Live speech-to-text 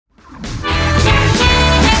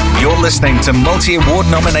listening to multi-award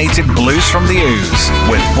nominated Blues from the Ouse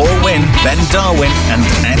with Winn, Ben Darwin and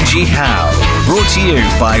Angie Howe. Brought to you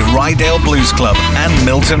by Rydale Blues Club and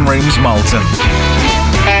Milton Rooms Malton.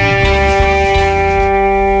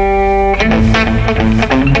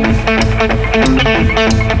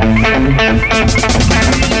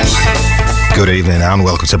 Good evening and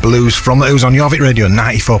welcome to Blues from the Ouse on Jorvik Radio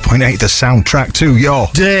 94.8, the soundtrack to your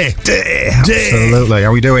day. Absolutely. How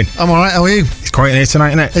are we doing? I'm alright, how are you? It's quiet here tonight,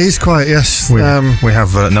 isn't it? It is quiet, yes. We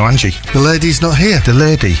have no Angie. The lady's not here. The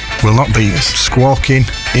lady will not be squawking,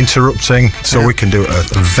 interrupting, so we can do a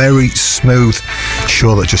very smooth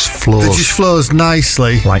show that just flows. It just flows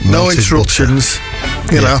nicely. Like no interruptions.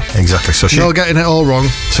 You know. Exactly. So no getting it all wrong.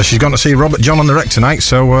 So she's gone to see Robert John on the Rec tonight,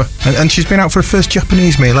 so and she's been out for her first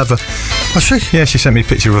Japanese meal ever. Has she? Yeah, she sent me a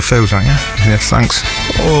picture of her food. Like, yeah, thanks.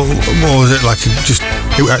 Oh, what was it like?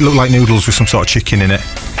 It looked like noodles with some sort of chicken in it.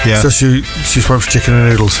 Yeah. So she just went for chicken and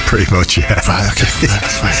noodles. Pretty much, yeah. Right, okay.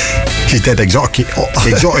 Fine. She's dead exotic,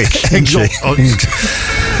 isn't she?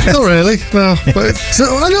 Not really, no. But,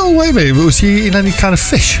 so, I don't know, wait a minute, was she eating any kind of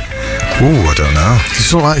fish? Oh, I don't know.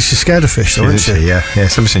 It's not like she's scared of fish, though, isn't she? Yeah,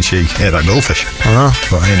 ever since she ate that goldfish. I know.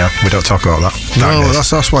 But, we don't talk about that. No,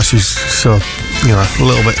 that's why she's so, a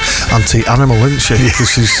little bit anti-animal, isn't she? Because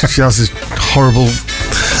she has this horrible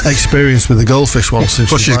experience with the goldfish once.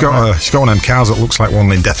 But she's got one of them cars that looks like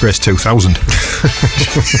one in Death Race 2000.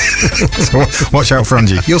 So watch out for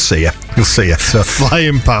Angie. You'll see her. So,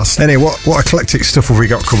 flying past. Anyway, what eclectic stuff have we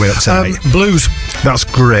got coming up tonight? Blues. That's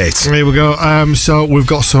great. Here we go. So we've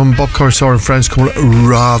got some Bob Corrisor and friends coming up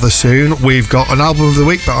rather soon. We've got an album of the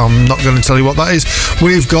week, but I'm not going to tell you what that is.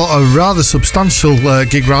 We've got a rather substantial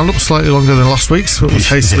gig roundup, slightly longer than last week's, but it was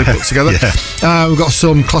hastily put together. Yeah. We've got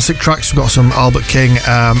some classic tracks. We've got some Albert King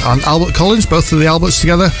and Albert Collins, both of the Alberts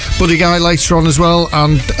together. Buddy Guy later on as well,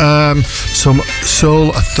 and some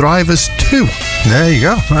Soul Thrivers too. There you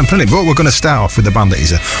go. Brilliant. But we're going to start off with the band that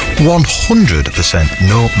is a 100%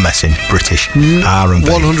 no messing British R&B.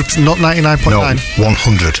 100%, not 99.9. No,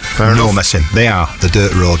 100. No messing. They are the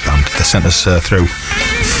Dirt Road Band. They sent us through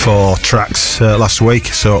 4 tracks last week,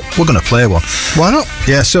 so we're going to play one. Why not?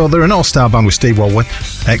 Yeah, so they're an all-star band with Steve Walwyn,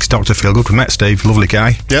 ex-Dr. Feelgood. We met Steve, lovely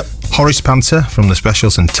guy. Yep. Horace Panther from The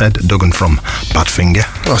Specials and Ted Duggan from Badfinger.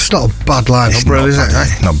 Oh, it's not a bad lineup, really, is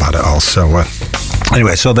it? Not bad at all. So,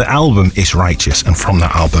 anyway, so the album is Righteous, and from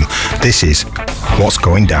that album, this is What's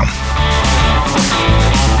Going Down.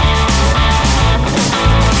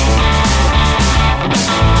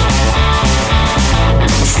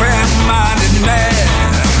 A fair-minded man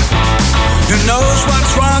who knows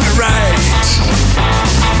what's wrong and right.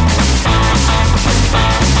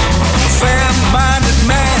 A fair-minded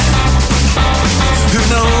man who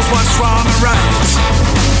knows what's wrong and right.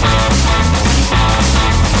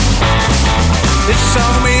 It's so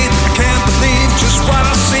mean, I can't believe just what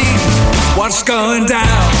I see. What's going down?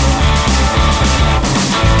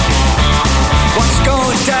 What's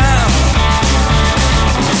going down?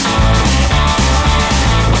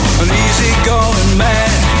 An easy-going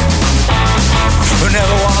man who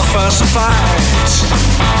never wanna fuss and fight.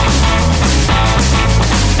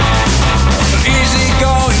 An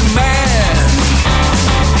easy-going man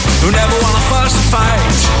who never wanna fuss and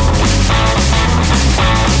fight.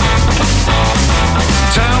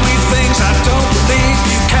 Tell me things I don't believe,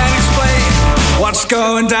 you can't explain what's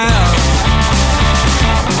going down.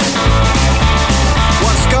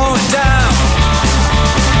 What's going down?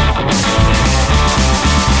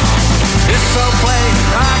 It's so plain,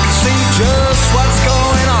 I can see just what's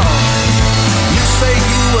going on. You say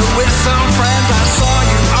you were with some friends, I saw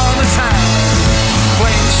you all the time.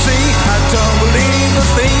 Plain to see, I don't believe the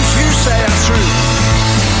things you say are true.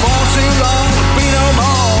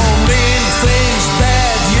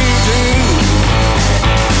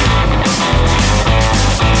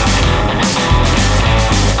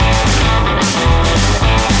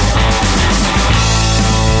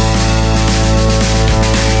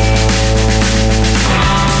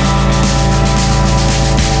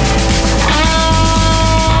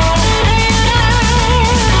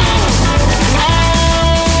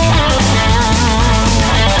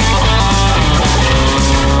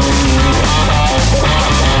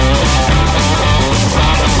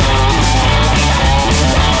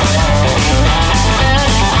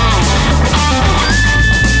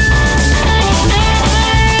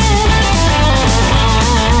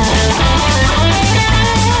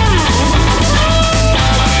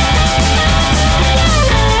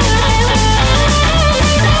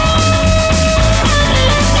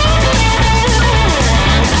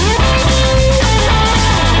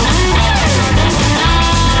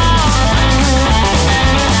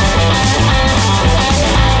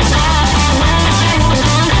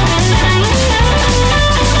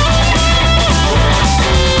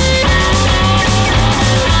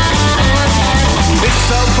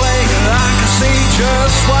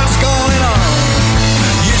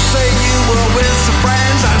 some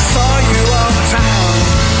friends, I saw you on the town.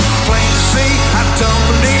 Plain to see, I don't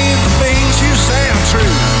believe the things you say are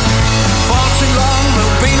true. For too long,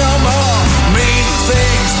 there'll be no more mean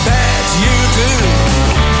things that you do.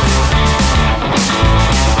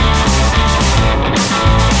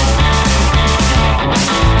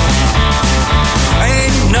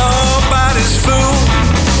 Ain't nobody's fool.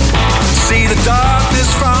 See the darkness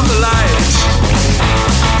from the light.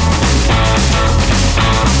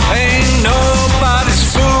 Ain't nobody's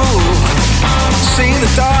fool. See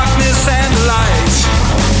the darkness and the light.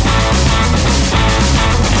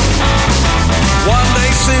 One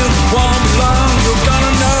day soon, won't be long, you're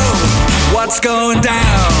gonna know what's going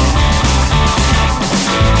down.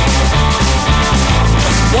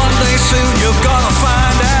 One day soon, you're gonna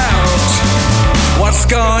find out what's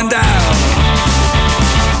going down.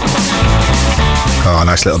 Oh,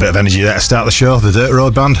 nice little bit of energy there to start the show. The Dirt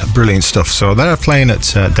Road Band, brilliant stuff. So they're playing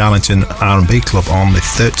at Darlington R&B Club on the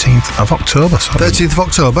 13th of October. So 13th of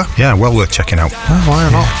October? Yeah, well worth checking out. Oh, why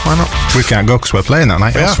not? Why not? We can't go because we're playing that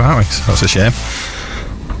night, Yeah. aren't we? So that's a shame.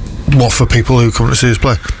 What, for people who come to see us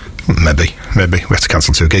play? Maybe. We had to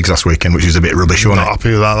cancel 2 gigs last weekend, which was a bit rubbish, wasn't Not it?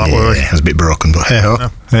 happy with that, Yeah, were we? it was a bit broken, but hey-ho. No.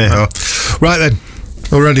 Hey-ho. Right then,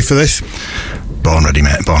 we're ready for this? Born ready,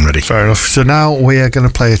 mate. Born ready. Fair enough. So now we are going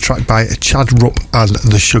to play a track by Chad Rupp and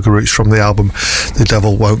the Sugar Roots from the album The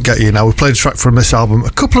Devil Won't Get You. Now, we played a track from this album a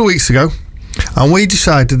couple of weeks ago, and we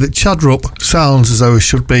decided that Chad Rupp sounds as though he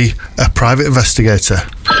should be a private investigator.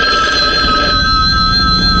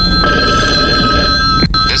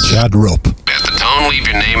 Chad Rupp. At the tone, leave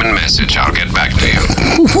your name and message. I'll get back to you.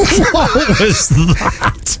 What was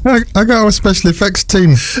that? I got our special effects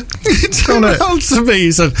team. He turned around to me,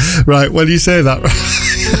 he said, right, when you say that,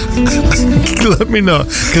 let me know,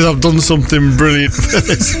 because I've done something brilliant for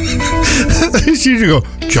this. It's usually go,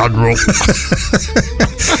 Chad Rupp.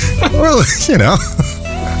 Well, you know,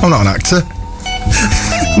 I'm not an actor.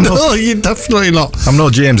 No, you're definitely not. I'm no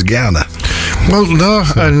James Garner. Well, no,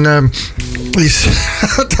 and I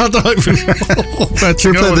don't even know where to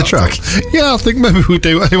Should we go play with the that track? one. Yeah, I think maybe we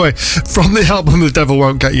do. Anyway, from the album The Devil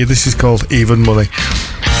Won't Get You, this is called Even Money.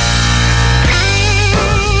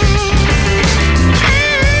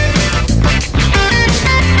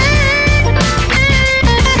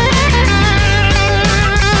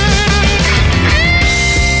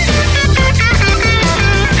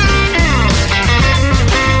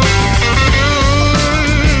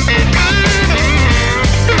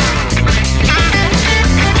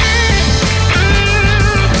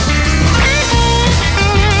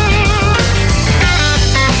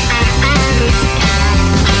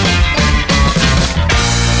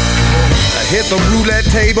 Hit the roulette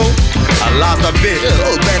table, I lost a bit,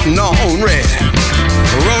 betting on red.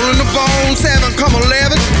 Rolling the bone, 7 come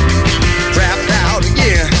 11, trapped out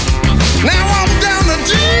again. Now I'm down the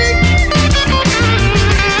G.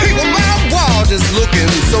 People, my wall just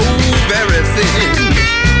looking so very thin.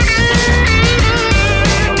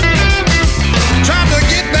 Trying to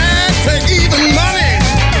get back to even money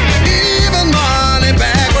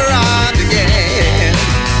back where I began.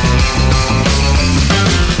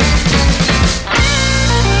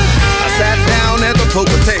 Sat down at the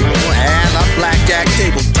poker table and a blackjack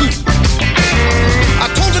table too. I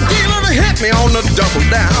told the dealer to hit me on the double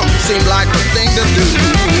down. Seemed like the thing to do.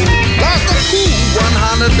 Lost a cool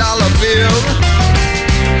 $100 bill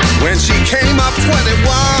when she came up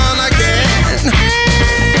 21 again.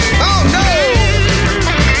 Oh no!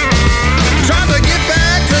 Trying to get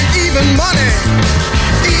back to even money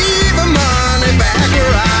back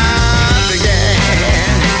where I began.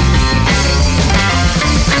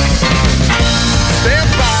 Step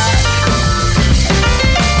by.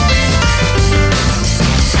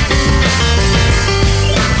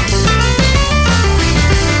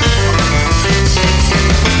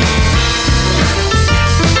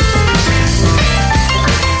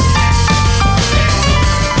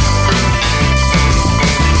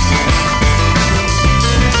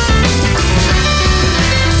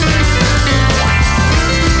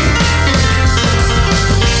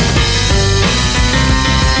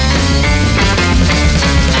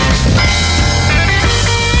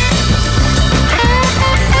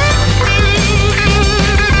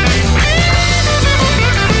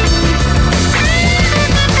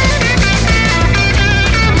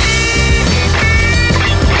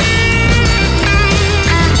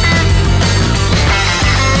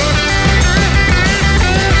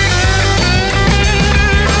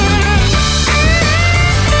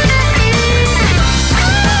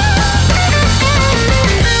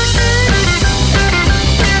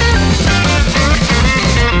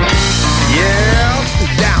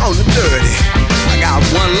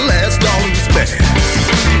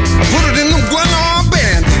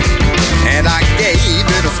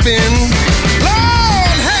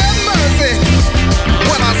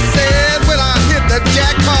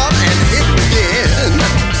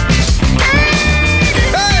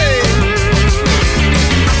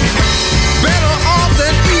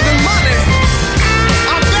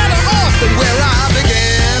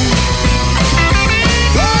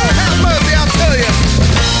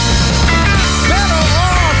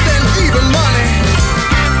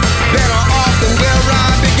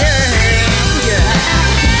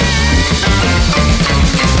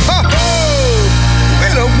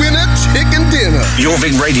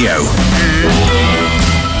 Jorvik Radio.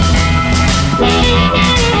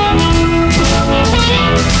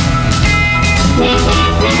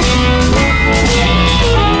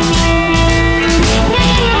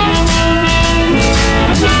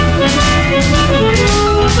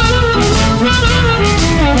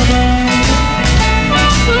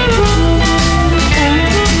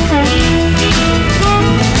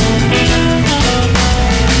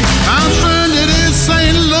 I'm stranded in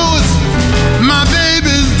St. Louis. My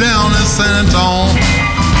baby's down in San Antonio.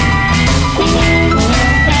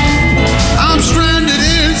 I'm stranded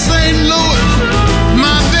in St. Louis.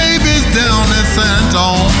 My baby's down in San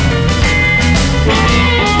Antonio.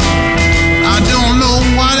 I don't know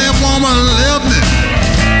why that woman left me.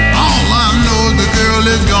 All I know is the girl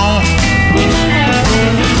is gone.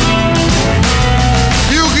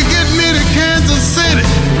 You can get me to Kansas City.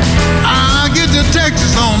 I'll get to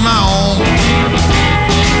Texas on my own.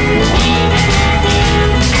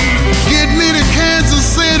 Get me to Kansas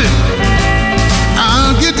City.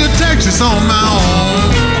 I'll get to Texas on my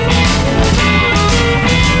own.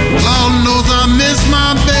 Lord knows I miss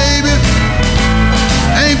my baby.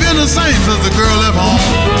 Ain't been the same since the girl left home.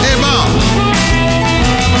 Hey, Bob.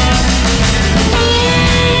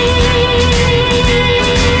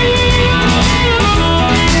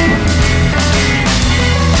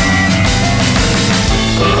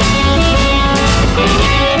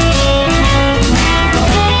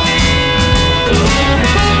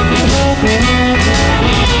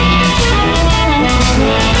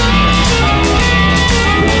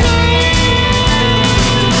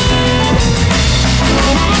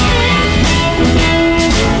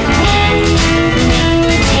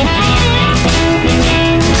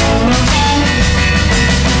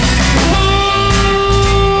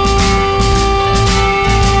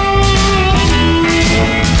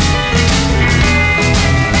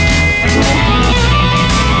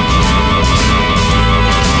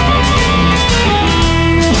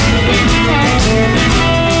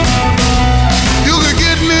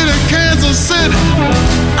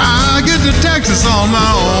 Texas on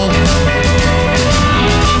my own.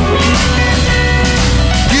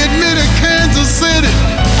 Get me to Kansas City.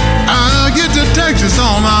 I'll get to Texas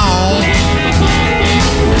on my own.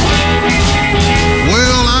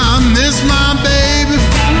 Well, I miss my baby.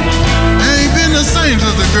 Ain't been the same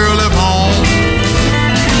since the girl left home.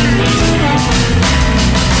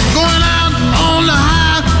 Going out on the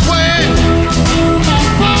highway.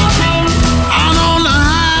 Out on the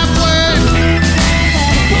highway.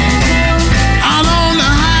 Out on the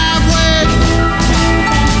highway.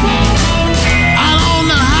 Out on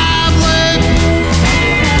the highway.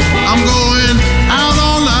 I'm going out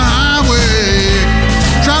on the highway.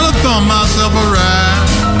 Try to thumb myself a ride.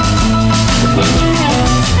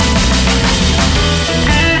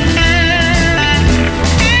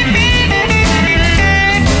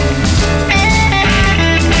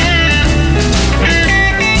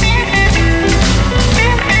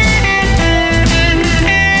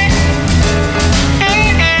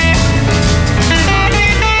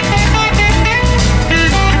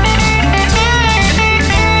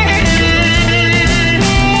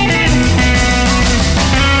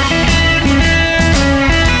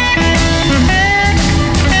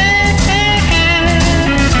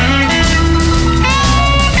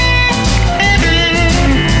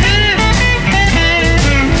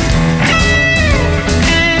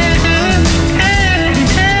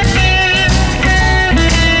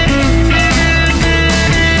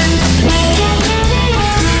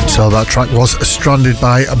 So that track was Stranded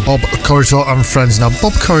by Bob Corritore and Friends. Now,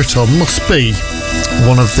 Bob Corritore must be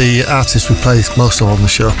one of the artists we play most of on the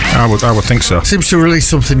show. I would think so. Seems to release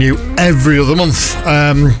something new every other month.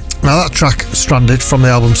 Now, that track, Stranded, from the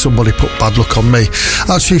album Somebody Put Bad Luck on Me,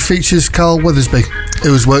 actually features Carl Weathersby,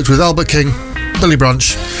 who has worked with Albert King, Billy Branch,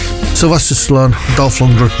 Sylvester Stallone, Dolph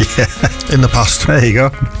Lundgren in the past. There you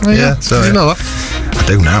go. So, did you know that? I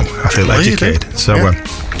do now. I feel educated.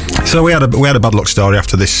 So we had a bad luck story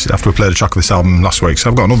after we played a track of this album last week. So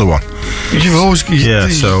I've got another one. You've always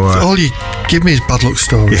all you give me is bad luck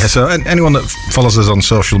stories. Yeah. So anyone that follows us on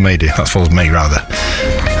social media, that follows me rather.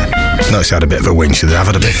 Notice I had a bit of a whinge there. I've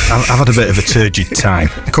had a bit of a turgid time.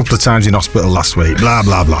 A couple of times in hospital last week. Blah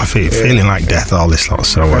blah blah. Feeling like death. All this lot.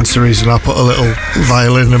 So that's the reason I put a little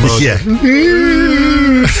violin emoji.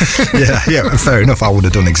 Yeah. Fair enough. I would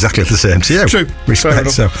have done exactly the same to you. True.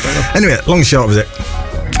 Respect. So anyway, long and short of it.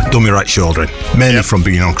 Done my right shoulder in, mainly from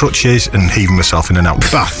being on crutches and heaving myself in and out of the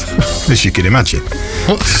bath, as you can imagine.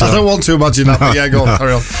 So, I don't want to imagine that, but go on,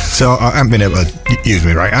 carry on. So I haven't been able to use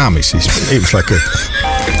my right arm. It was like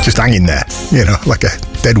just hanging there, like a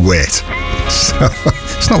dead weight. So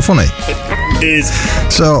it's not funny. is.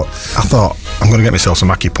 So I thought, I'm going to get myself some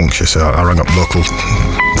acupuncture, so I rang up the local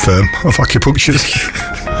firm of acupuncturists.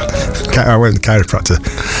 I went to the chiropractor.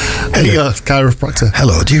 Chiropractor.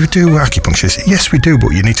 Hello, do you do acupuncture? Yes, we do, but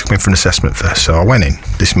you need to come in for an assessment first. So I went in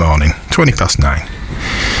this morning, 9:20,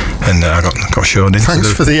 and I got shown in.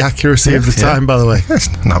 Thanks for the accuracy of the time, by the way. It's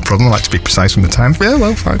not a problem. I like to be precise with the time. Yeah,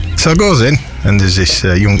 well, fine. So I goes in, and there's this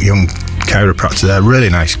young chiropractor there, really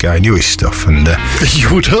nice guy, knew his stuff, and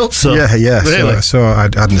you would hope so. Yeah. Really? So I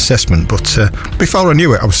had an assessment, but before I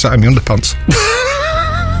knew it, I was sat in my underpants.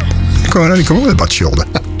 Come on, only come up with a bad shoulder.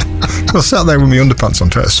 So I sat there with my underpants on,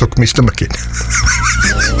 trying to suck my stomach in.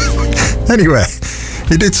 Anyway,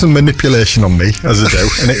 he did some manipulation on me, as I do,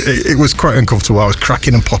 and it was quite uncomfortable. I was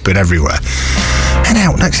cracking and popping everywhere. And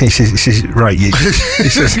out next thing he says, right, he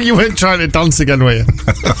says, you weren't trying to dance again, were you?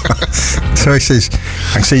 So he says,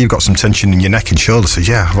 I can see you've got some tension in your neck and shoulder. I says,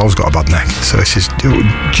 yeah, I've always got a bad neck. So he says,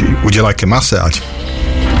 would you like a massage?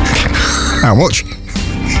 How much?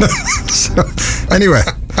 So anyway,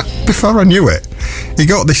 before I knew it, he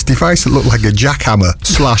got this device that looked like a jackhammer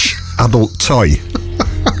 / adult toy,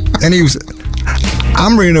 and he was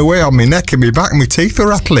hammering away on my neck and my back, and my teeth were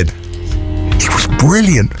rattling. It was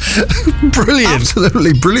brilliant. Brilliant.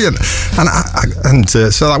 Absolutely brilliant. And so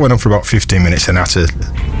that went on for about 15 minutes, and I had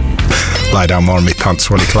to lie down more in my pants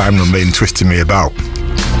while he climbed on me and twisted me about.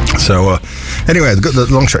 So anyway, the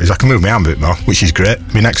long shot is I can move my arm a bit more, which is great.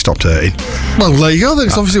 My neck stopped hurting. Well, there you go, then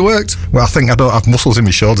it's obviously worked. Well, I think I don't have muscles in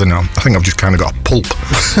my shoulder now. I think I've just kind of got a pulp,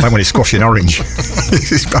 like when you're squashing orange.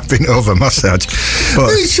 I've been over massage.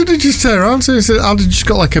 But you should have just turned around to him and said, I'd just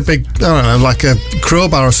got like a big, I don't know, like a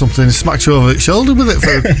crowbar or something, and smacked you over the shoulder with it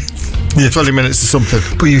for 20 minutes or something.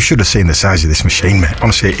 But you should have seen the size of this machine, mate.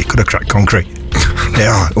 Honestly, it could have cracked concrete.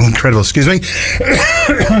 Yeah, incredible. Excuse me.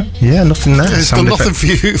 Yeah, nothing there. It's done nothing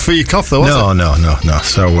for your cough, though, was it? No.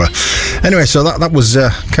 So anyway, so that was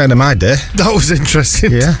kind of my day. That was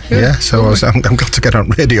interesting. Yeah. So I'm got to get on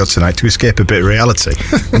radio tonight to escape a bit of reality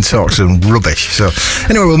and talk some rubbish. So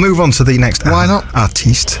anyway, we'll move on to the next. Why not?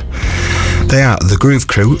 Artiste. They are the Groove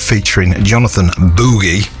Crew, featuring Jonathan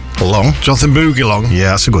Boogie Long. Jonathan Boogie Long.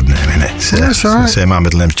 Yeah, that's a good name, isn't it? That's all right. Say my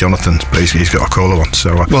middle name's Jonathan, but he's got a cooler one.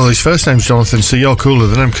 So well, his first name's Jonathan, so you're cooler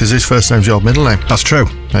than him because his first name's your middle name. that's true.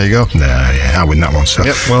 There you go. Yeah, I win that one. So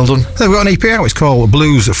Yep, well done. they've got an EP out. It's called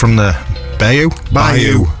Blues from the Bayou.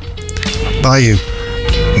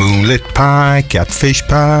 Moonlit pie, catfish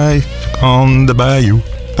pie on the bayou.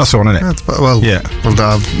 That's the one, isn't it? Well, Yeah. Well,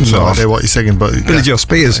 I have no idea what you're singing, but Billy Joe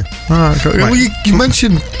Spears. Right, okay. Well, you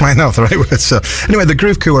mentioned. I know the right word. So anyway, the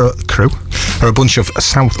Groove Crew are a bunch of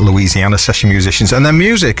South Louisiana session musicians, and their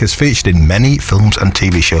music is featured in many films and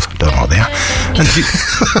TV shows. I don't know what they are. And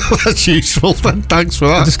That's useful. Thanks for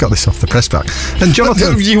I that. just got this off the press back. And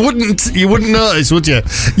Jonathan, You wouldn't notice, would you?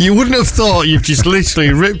 You wouldn't have thought you've just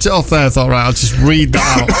literally ripped it off there. Thought, right, I'll just read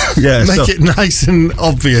that out. Yeah, make so- it nice and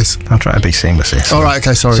obvious. I'll try to be seamless here. All right,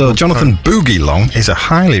 okay, sorry. So Jonathan Boogie Long is a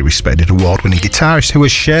highly respected award-winning guitarist who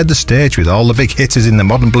has shared the stage with all the big hitters in the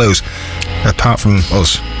modern blues, apart from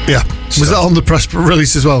us. Yeah. Was that on the press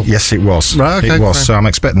release as well? Yes, it was. Right, okay, it was. fine. So I'm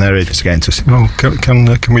expecting their agents to get into us. Well,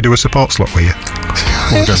 can we do a support slot with you?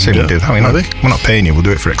 We'll just do that. We're not paying you. We'll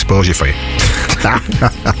do it for exposure for you.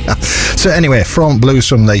 So anyway, from Blues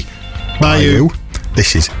from the Bayou,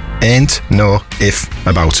 this is Ain't No If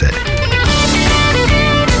About It.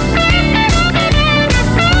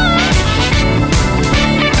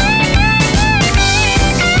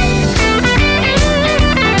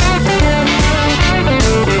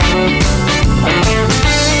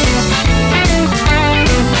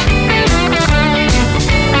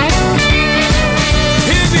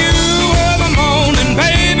 If you were the morning,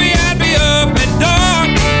 baby, I'd be up at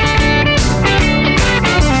dark.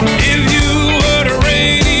 If you were the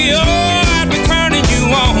radio, I'd be turning you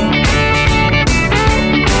on.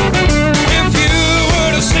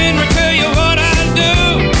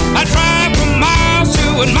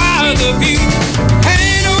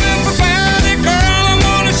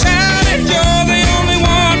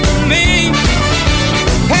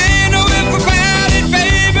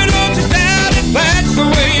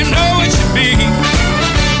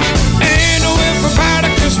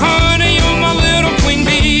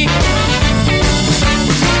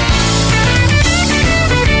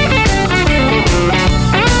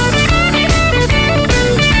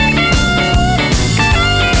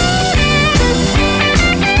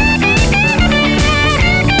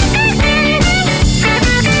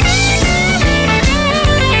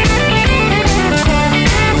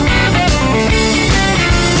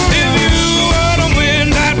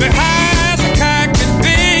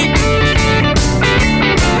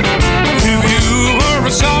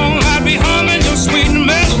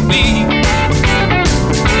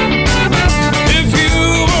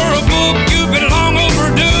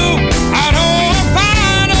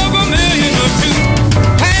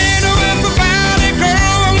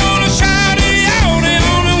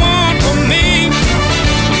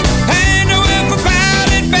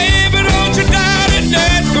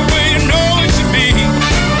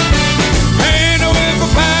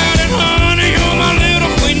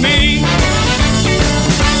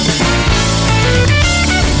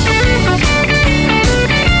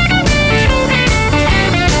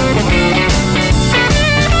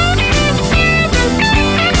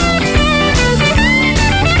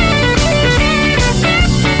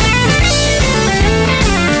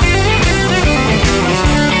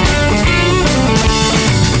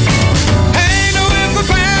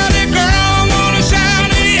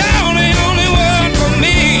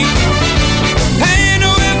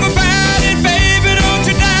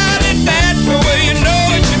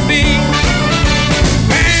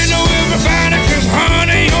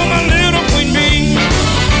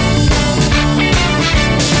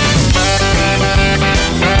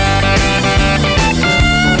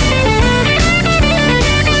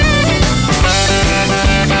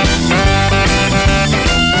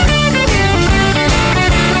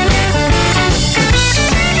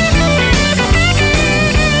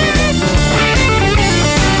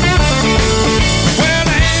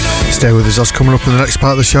 Stay with us. That's coming up in the next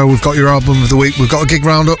part of the show. We've got your album of the week. We've got a gig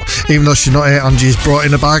roundup. Even though she's not here, Angie's brought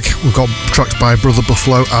in a bag. We've got tracks by Brother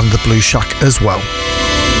Buffalo and the Blue Shack as well.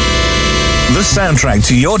 The soundtrack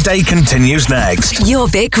to your day continues next.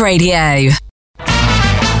 Jorvik Radio.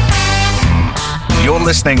 You're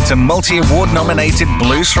listening to multi-award nominated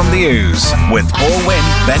Blues from the Ouse with Paul Winn,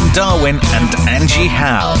 Ben Darwin and Angie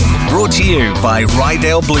Howe. Brought to you by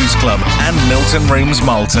Rydale Blues Club and Milton Rooms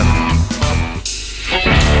Malton.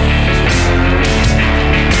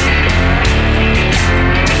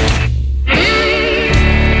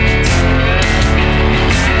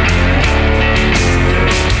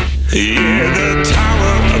 Yeah, the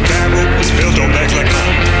Tower of Babel was built on bags like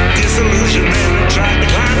mine. Disillusionment tried to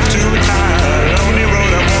climb too high. Only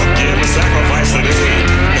road I walk in was sacrifice today.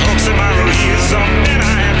 Hopes tomorrow is something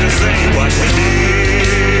I have to say. Watch me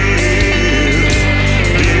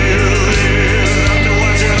build up to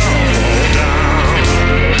watch it all fall down.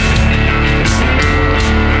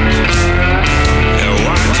 Now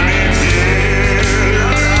watch me build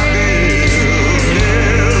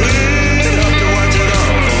up to watch it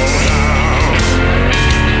all fall down.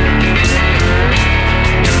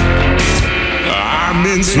 I'm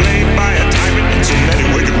enslaved by a tyrant in so many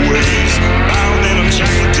wicked ways. Bound and I'm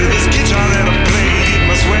shackled to this guitar that I play. Give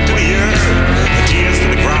my sweat to the earth, the tears to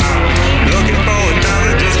the ground. Looking for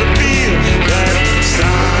another just to feel that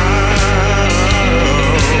sound.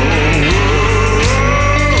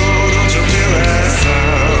 Oh, don't you feel that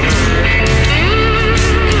sound?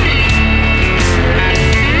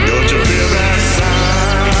 Don't you feel that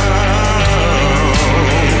sound?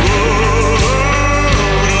 Oh,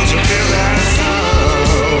 don't you feel that sound?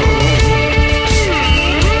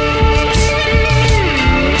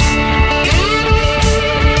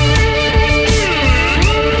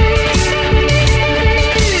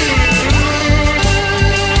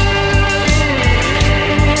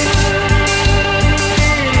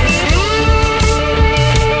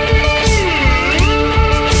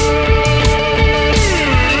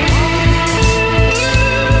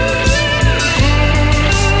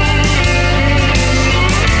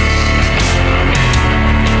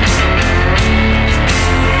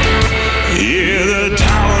 Yeah, the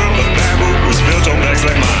Tower of Babel was built on bags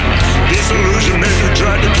like mine. Disillusionment who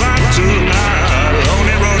tried to climb too high. The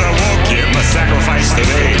only road I walk in, my sacrifice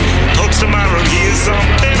today. Hopes tomorrow is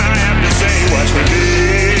something I have to say. Watch me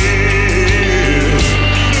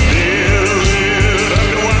build up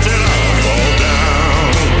to watch it all fall down.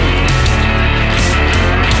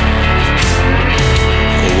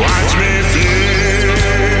 Watch me build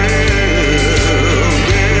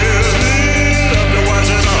up to watch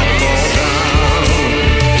it all fall down.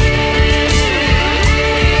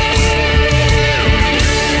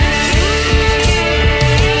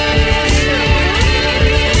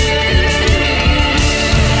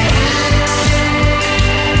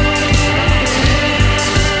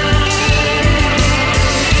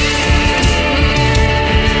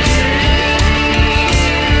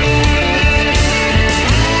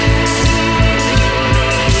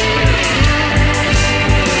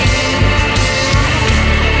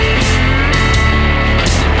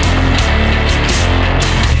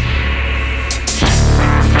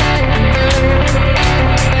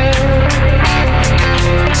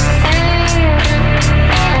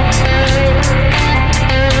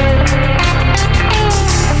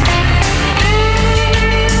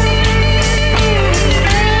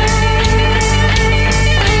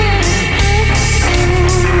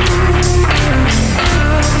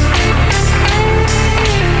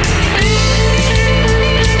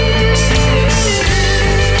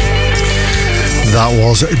 That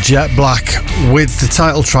was Jet Black with the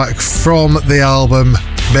title track from the album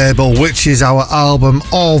Babel, which is our album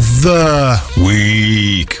of the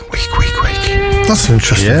Week. That's an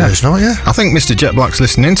interesting version, not it? Yeah. I think Mr. Jet Black's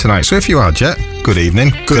listening in tonight. So if you are, Jet, good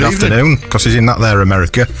evening. Good evening. afternoon, because he's in that there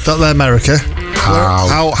America. That there America.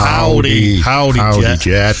 Howdy,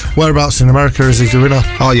 Jet. Whereabouts in America is he doing?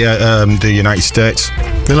 Oh yeah, the United States.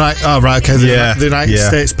 The United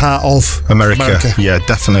States part of America. Yeah,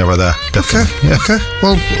 definitely over there. Definitely. Okay.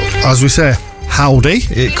 Well, as we say, howdy.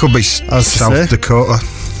 It could be South Dakota.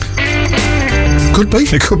 Could be.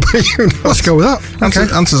 It could be. Let's go with that.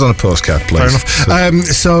 Answers on a postcard, please. Fair enough.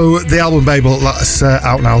 So the album Babel, that's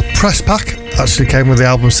out now. Press pack actually came with the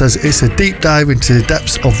album, says it's a deep dive into the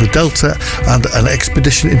depths of the Delta and an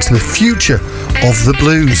expedition into the future of the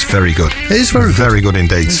blues. It's very good. It is very good. Very good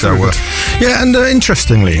indeed. So, yeah, and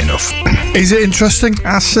interestingly enough. Is it interesting?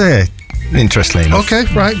 I say, interestingly enough. Okay,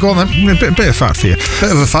 right, go on then. A bit of fact for you.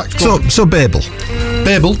 Bit of a fact. So Babel.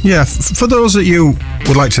 Babel. Yeah, for those that you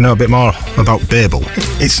would like to know a bit more about Babel,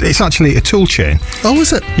 it's actually a tool chain. Oh,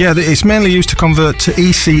 is it? Yeah, it's mainly used to convert to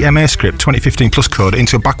ECMAScript 2015 plus code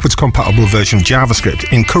into a backwards compatible version of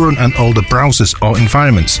JavaScript in current and older browsers or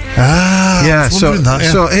environments. I was wondering that,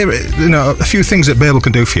 yeah. So here, a few things that Babel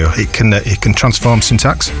can do for you. It can transform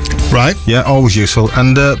syntax. Right. Yeah, always useful,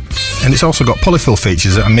 and it's also got polyfill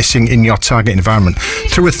features that are missing in your target environment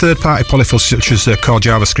through a third-party polyfill such as core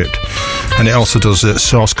JavaScript, and it also does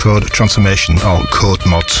source code transformation or code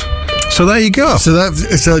mods. So there you go.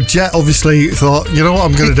 So Jet obviously thought, you know what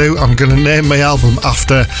I'm going to do? I'm going to name my album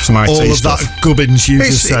after all of stuff. that gubbins you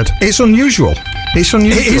just said. It's unusual. It is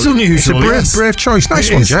unusual. It's a brave choice.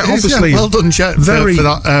 Nice one, Jet. Obviously, well done, Jet. For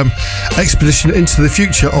that expedition into the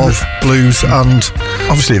future of blues, and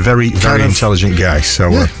obviously a very intelligent guy. So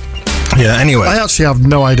yeah. Anyway, I actually have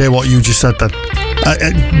no idea what you just said then.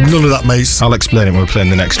 None of that, mate. I'll explain it when we're playing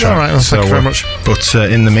the next track. All right, well, thank you very much. But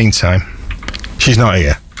in the meantime, she's not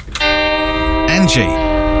here. Angie,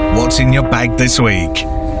 what's in your bag this week?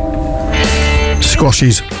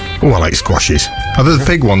 Squashies. Oh, I like squashies. Are they the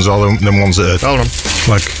pig ones or the ones that are Hold on.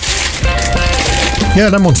 like? Yeah,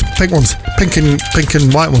 them ones, pink ones, pink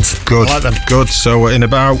and white ones. Good. I like them. Good. So in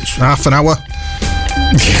about half an hour.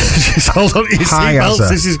 Just hold on to your seatbelts.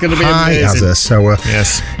 This is going to be amazing. So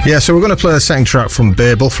yes. Yeah, so we're going to play a second track from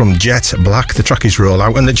Babel from Jet Black. The track is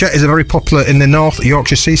Rollout, and the Jet is a very popular in the North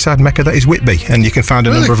Yorkshire seaside mecca that is Whitby, and you can find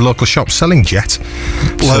a number of local shops selling Jet.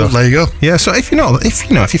 Well, there you go. Yeah, so if you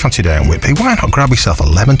fancy a day in Whitby, why not grab yourself a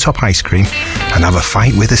lemon top ice cream and have a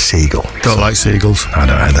fight with a seagull? Don't like seagulls. I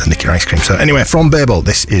don't either. Nick your ice cream. So anyway, from Babel,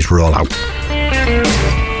 this is Rollout.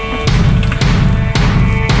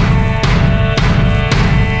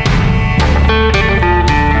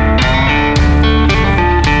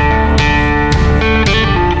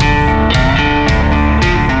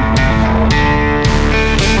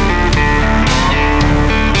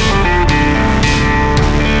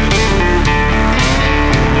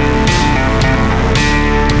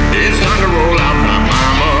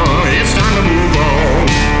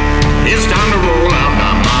 It's time to roll out,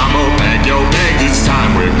 now mama, pack your bags, it's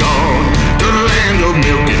time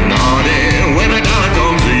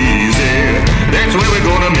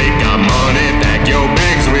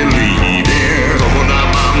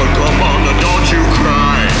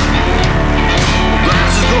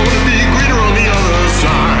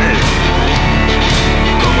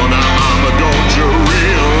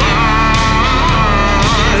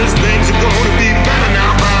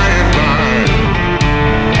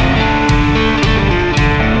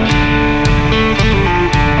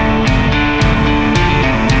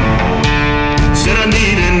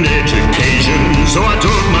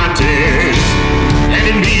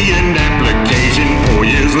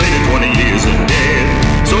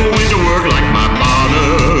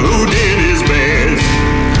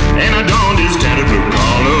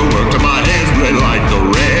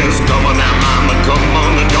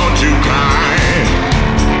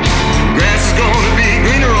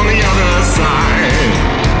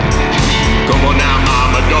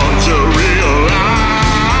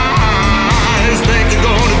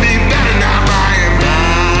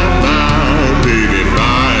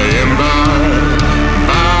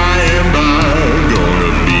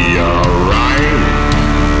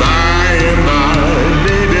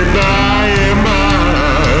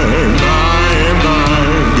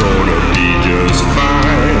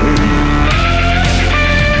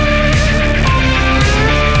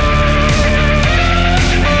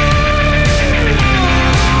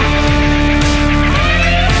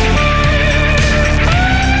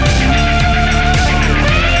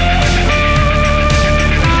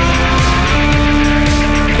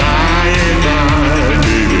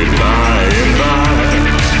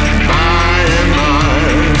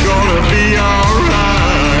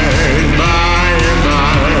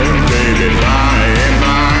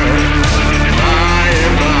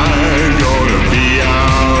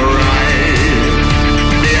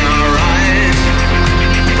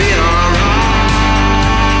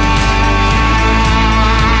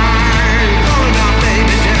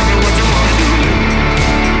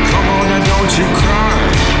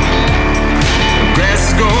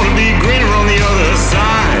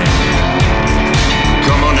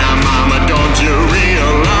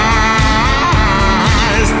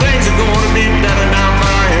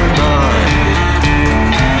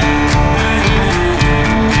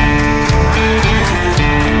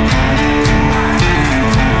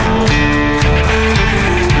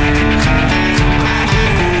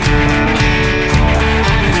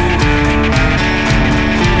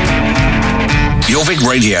Jorvik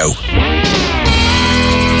Radio.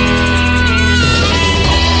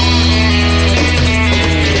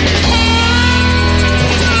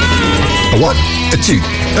 A what? A two.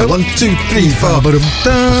 A 1, 2, 3, 4.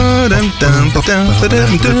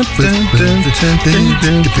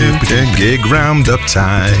 Gig roundup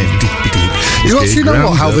time. You actually know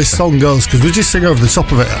what, how this song goes, because we just sing over the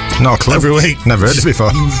top of it. No clue. Every week. Never heard it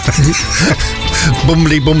before.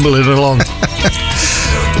 Bumbling along.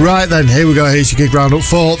 Right then, here we go. Here's your gig roundup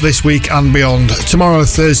for this week and beyond. Tomorrow,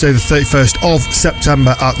 Thursday, the 31st of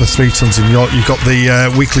September at the 3 Tons in York, you've got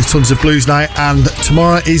the weekly Tons of Blues night, and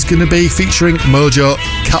tomorrow is going to be featuring Mojo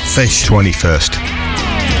Catfish. 21st.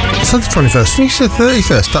 I said the 21st. You said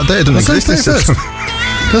 31st. That day doesn't exist. Did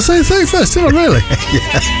I say 31st? Did I really?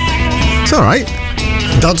 Yeah. It's all right.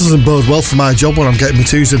 That doesn't bode well for my job when I'm getting my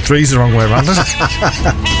 2s and 3s the wrong way around, does it?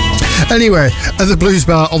 Anyway, at the Blues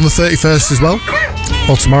Bar on the 31st as well,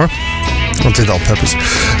 or tomorrow. I did that on purpose.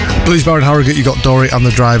 Blues Bar in Harrogate, you've got Dory and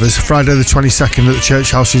the Drivers. Friday the 22nd at the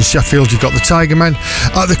Church House in Sheffield, you've got the Tiger Men.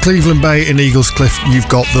 At the Cleveland Bay in Eagles Cliff, you've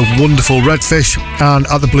got the wonderful Redfish. And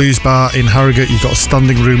at the Blues Bar in Harrogate, you've got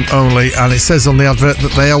standing room only. And it says on the advert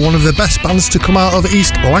that they are one of the best bands to come out of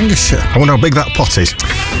East Lancashire. I wonder how big that pot is.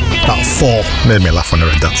 About 4. Made me laugh when I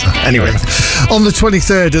read that. So. Anyway. On the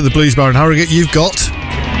 23rd at the Blues Bar in Harrogate, you've got...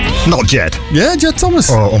 Not Jed. Yeah, Jed Thomas.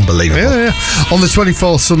 Oh, unbelievable. Yeah. On the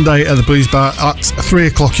 24th, Sunday at the Blues Bar at 3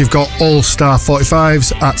 o'clock, you've got All Star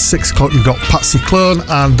 45s. At 6 o'clock, you've got Patsy Clone,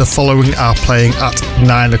 and the following are playing at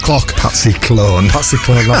 9 o'clock. Patsy Clone. Patsy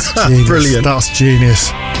Clone, that's genius. Brilliant. That's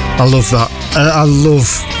genius. I love that. I love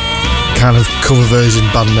kind of cover version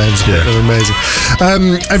band names. Yeah. They're amazing.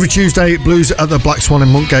 Every Tuesday, Blues at the Black Swan in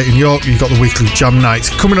Monkgate in York. You've got the weekly jam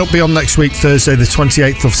nights. Coming up beyond next week, Thursday the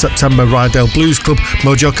 28th of September, Rydale Blues Club,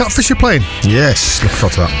 Mojo Catfish are playing. Yes, look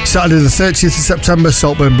forward to that. Saturday the 30th of September,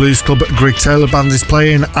 Saltburn Blues Club, Greg Taylor Band is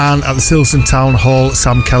playing, and at the Silverstone Town Hall,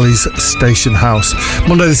 Sam Kelly's Station House.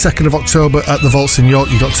 Monday the 2nd of October at the Vaults in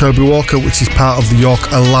York, you've got Toby Walker, which is part of the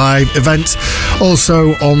York Alive event.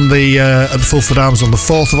 Also on the at the Fulford Arms on the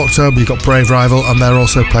 4th of October, you've got Brave Rival, and they're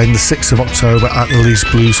also playing the 6th of October at the Leeds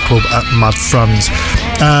Blues Club at Mad Franz.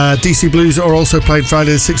 DC Blues are also playing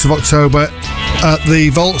Friday the 6th of October at the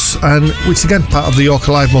Vaults, and which is again part of the York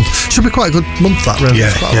Alive month. Should be quite a good month, that, really.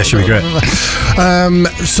 Yeah, should be great.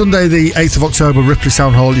 Sunday the 8th of October, Ripley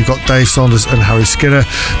Sound Hall, you've got Dave Saunders and Harry Skinner.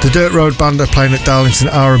 The Dirt Road Band are playing at Darlington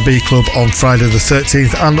R&B Club on Friday the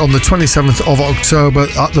 13th, and on the 27th of October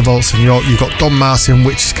at the Vaults in York, you've got Don Martin,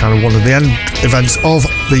 which is kind of one of the end events of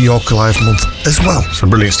the York Alive month as well. Some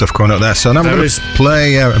brilliant stuff coming up there. So now we're going to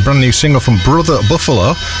play a brand new single from Brother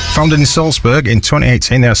Buffalo, founded in Salzburg in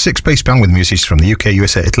 2018. They're a 6-piece band with musicians from the UK,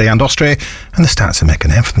 USA, Italy and Austria, and they're starting to make a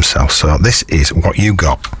name for themselves. So this is What You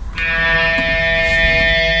Got.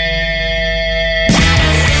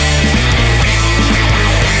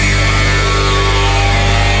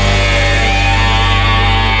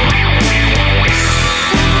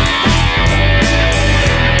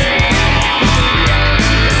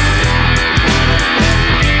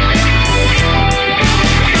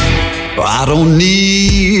 I don't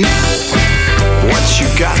need what you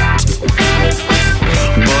got,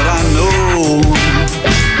 but I know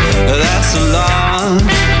that's a lot.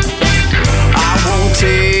 I won't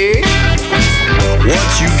take what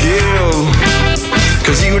you give,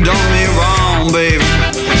 'cause you done me wrong, baby,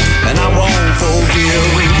 and I won't forgive.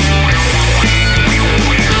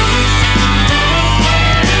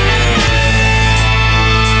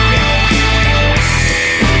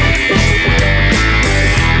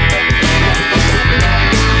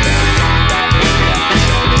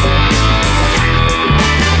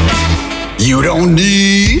 You don't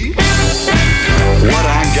need what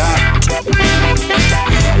I got,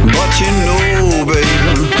 but you know,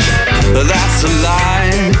 baby, that's a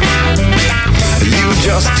lie. You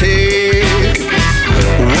just take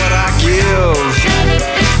what I give,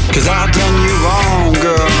 'cause I done you wrong,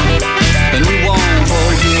 girl, and you won't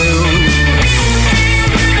forgive.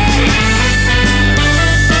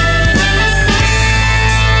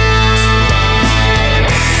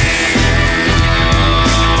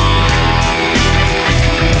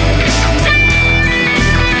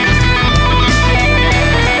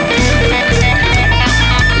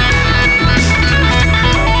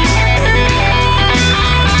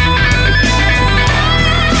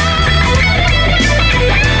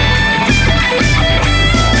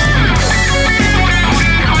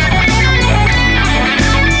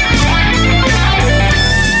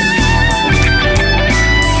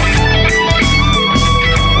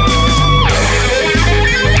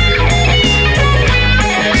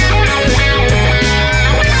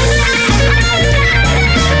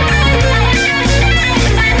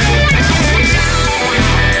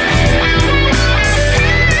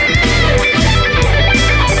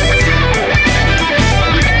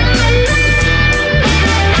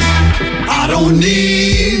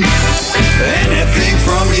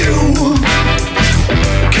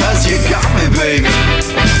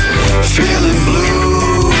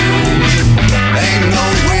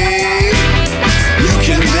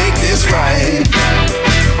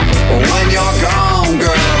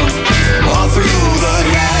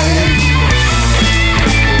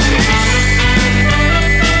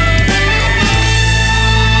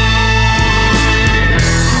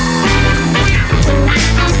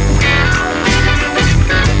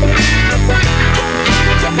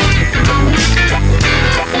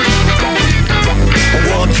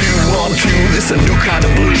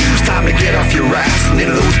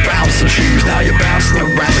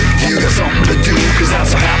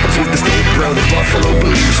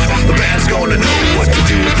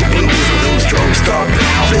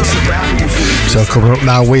 So coming up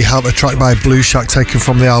now, we have a track by Blue Shack taken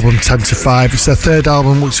from the album 10 to 5. It's their third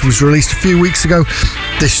album, which was released a few weeks ago.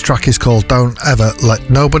 This track is called Don't Ever Let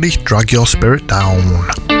Nobody Drag Your Spirit Down.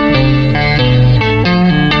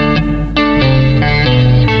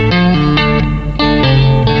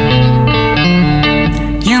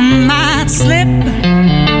 You might slip,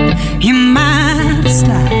 you might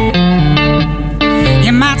slide,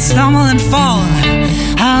 you might stumble and fall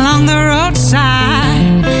along the roadside.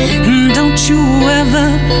 Don't you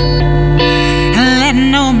ever let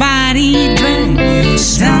nobody drag you.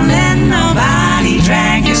 Don't let nobody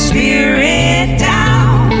drag your spirit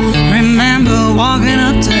down. Remember walking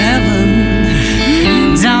up to heaven.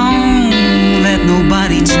 Don't let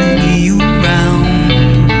nobody turn you around.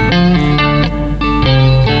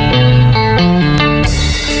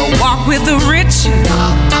 Walk with the rich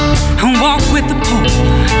and walk with the poor.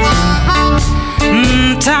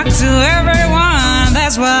 Talk to everyone,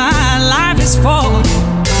 that's what life is for.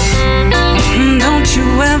 Don't you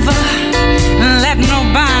ever let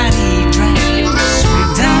nobody drag your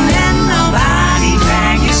spirit. Don't let nobody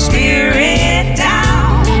drag your spirit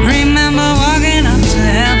down. Remember walking up to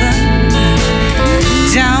heaven.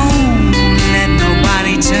 Don't let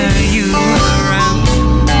nobody turn you around.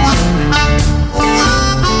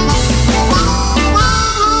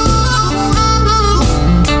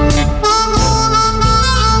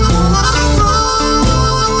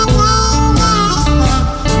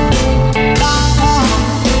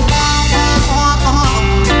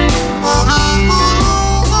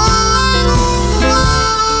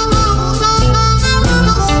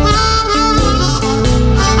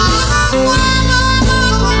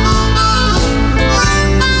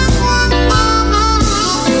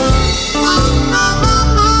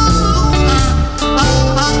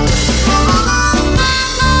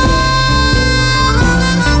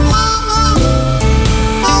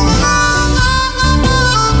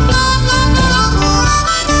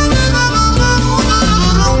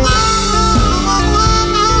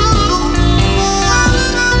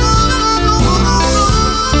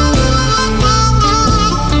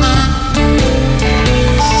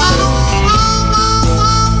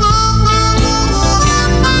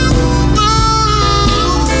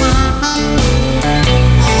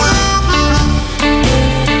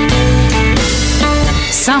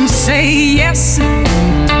 Some say yes,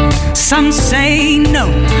 some say no.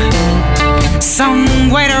 Some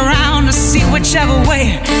wait around to see whichever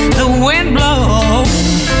way the wind blows.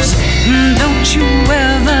 Don't you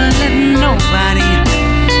ever let nobody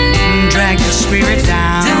drag your spirit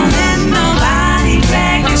down. Don't let nobody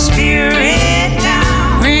drag your spirit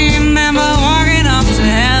down. Remember walking up to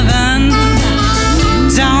heaven.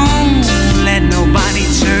 Don't let nobody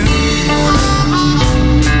turn.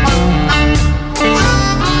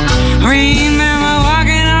 Remember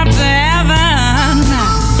walking up to heaven.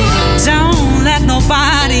 Don't let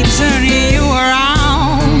nobody turn you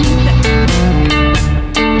around.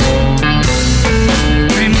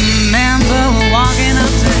 Remember walking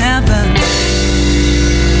up to heaven.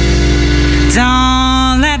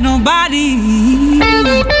 Don't let nobody.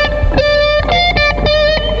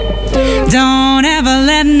 Don't ever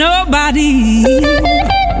let nobody.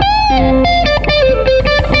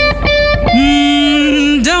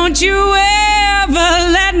 Don't you ever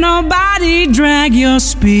let nobody drag your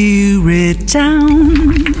spirit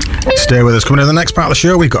down. Stay with us. Coming in the next part of the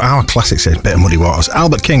show, we've got our classics here. Bit of Muddy Waters,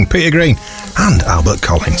 Albert King, Peter Green and Albert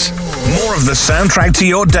Collins. More of the soundtrack to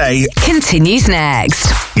your day continues next.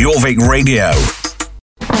 Jorvik Radio.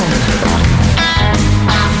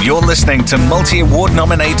 You're listening to multi-award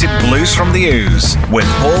nominated Blues from the Ouse with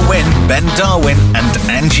Paul Winn, Ben Darwin and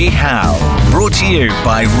Angie Howe. Brought to you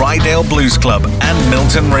by Rydale Blues Club and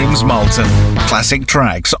Milton Rooms Malton. Classic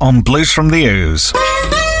tracks on Blues from the Ouse.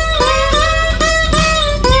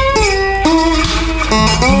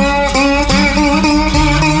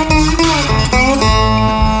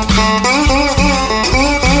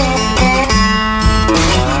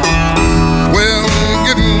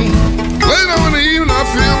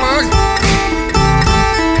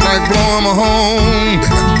 Home.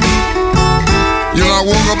 You know, I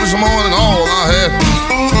woke up this morning, all I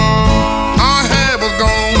had was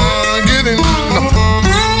gone. Getting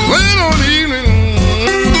late on the evening.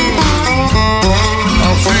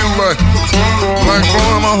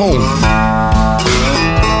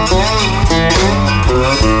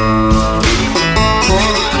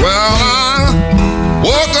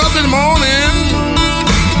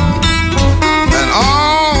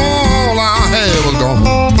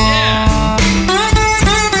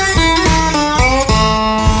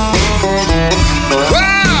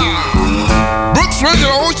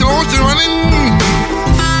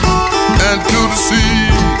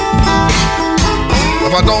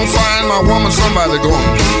 If I don't find my woman, somebody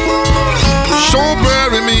gonna sure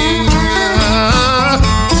bury me.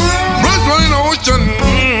 Blood in the ocean,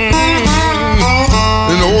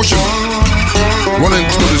 in the ocean, running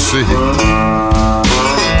to the sea.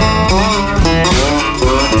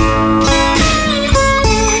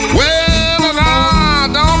 Well, if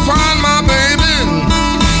I don't find my baby,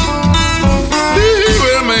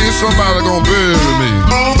 well, man, somebody gonna bury me.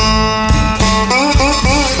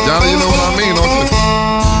 Johnny, you know what I mean, don't you?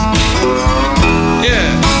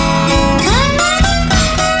 Yeah.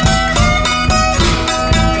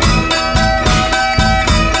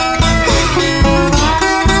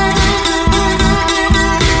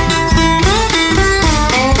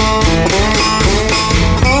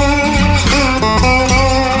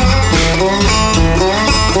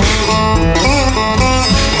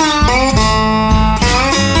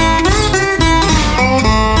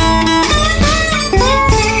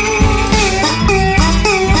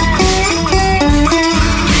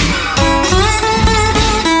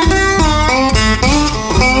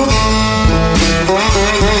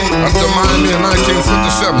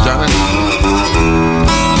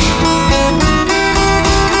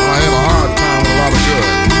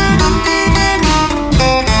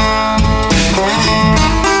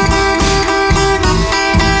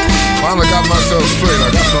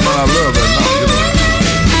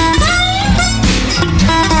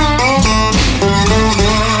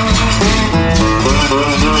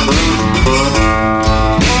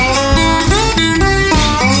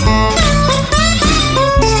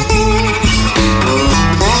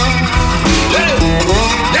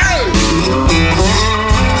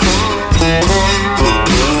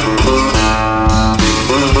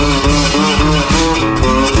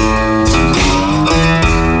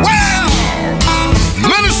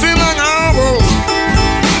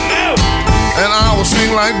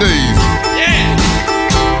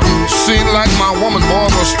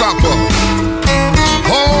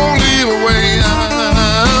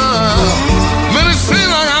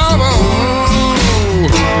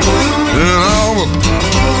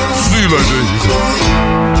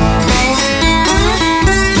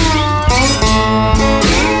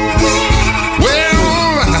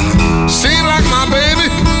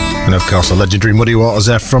 Of course, the legendary Muddy Waters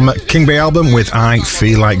there from King Bay album with I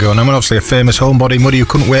Feel Like Going Home, and obviously a famous homebody, Muddy, who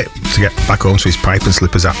couldn't wait to get back home to his pipe and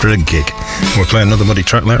slippers after a gig. And we'll play another Muddy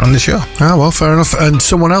track later on the show. Ah, well, fair enough. And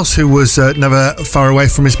someone else who was never far away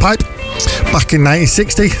from his pipe, back in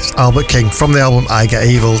 1960, Albert King, from the album I Get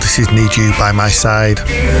Evil. This is Need You By My Side. Oh,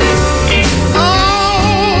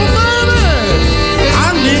 baby,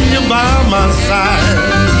 I need you by my side.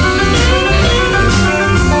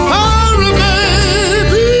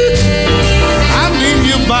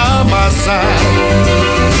 By my side.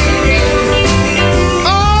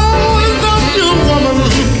 Oh, without you, woman,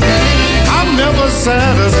 I'm never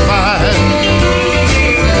satisfied.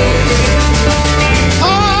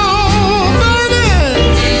 Oh, baby,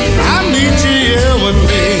 I need you here with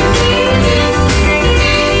me.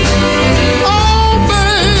 Oh,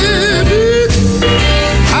 baby,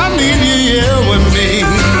 I need you here with me.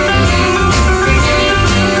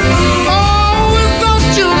 Oh, without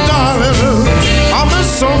you, darling,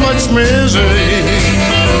 so much misery.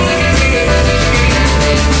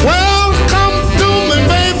 Well, come to me,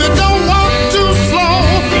 baby, don't walk too slow.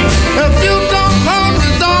 If you don't hurry,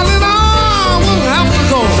 darling, I will have to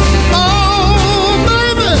go. Oh,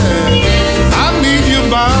 baby, I need you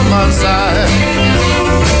by my side.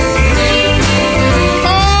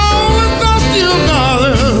 Oh, without you,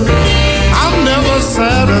 darling, I'm never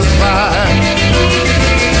satisfied.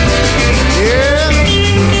 Yeah.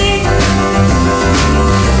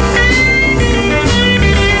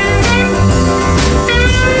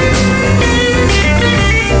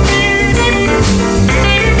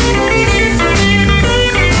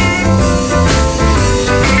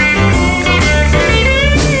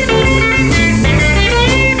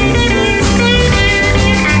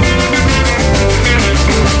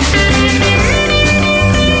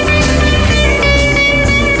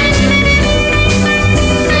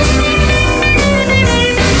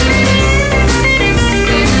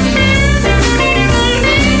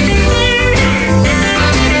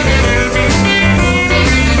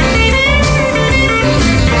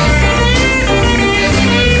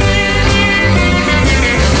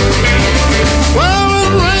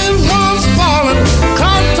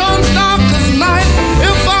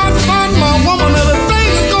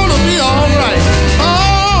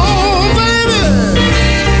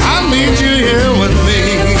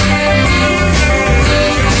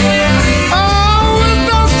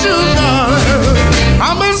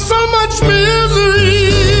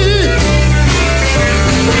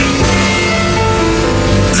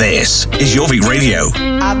 is Jorvik Radio.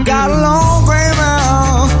 I got a long gray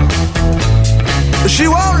mouth, but she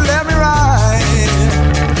won't let me ride.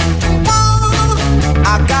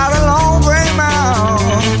 I got a long gray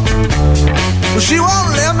mouth, but she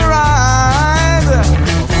won't let me ride.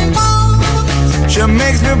 She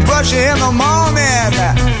makes me brush it in the morning,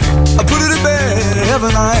 I put it to bed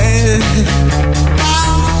every night.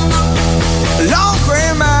 Long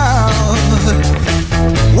gray mouth,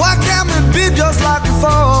 why can't we be just like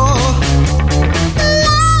before?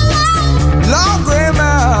 Long gray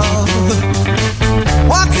mouth,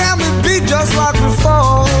 why can't we be just like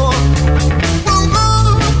before?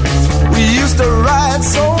 We used to ride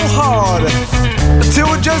so hard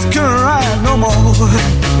until we just couldn't ride no more.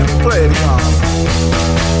 Let me play it again.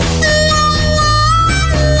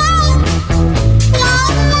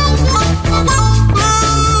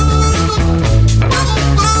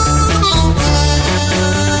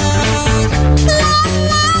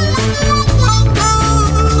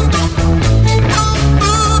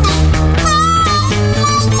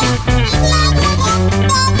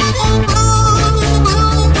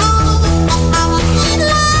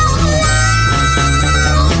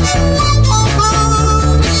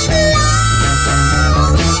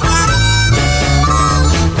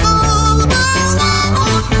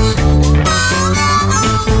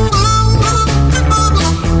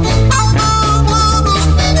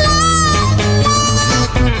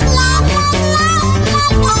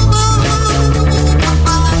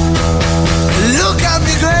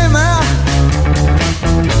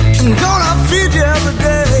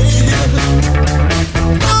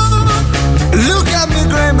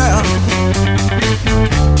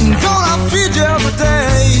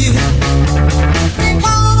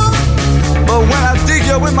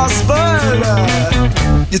 With my spur,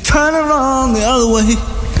 you turn around the other way.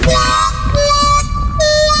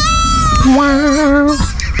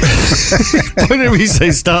 Whenever you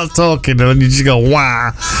say start talking and then you just go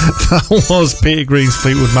wow. That was Peter Green's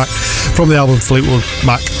Fleetwood Mac from the album Fleetwood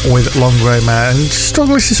Mac with Long Grey Mare, and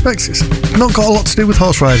strongly suspects it's not got a lot to do with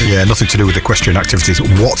horse riding. Yeah, nothing to do with equestrian activities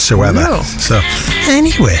whatsoever. No. So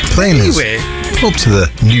anyway, up to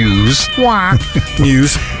the news.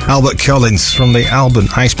 News. Albert Collins from the album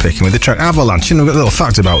Ice Picking with the track Avalanche. You know, I've got a little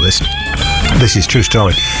fact about this. This is true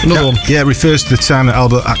story. Another one. Yeah, it refers to the time that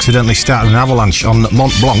Albert accidentally started an avalanche on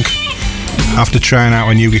Mont Blanc after trying out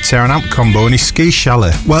a new guitar and amp combo in his ski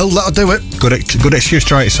chalet. Well, that'll do it. Good excuse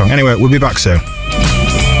to write a song. Anyway, we'll be back soon.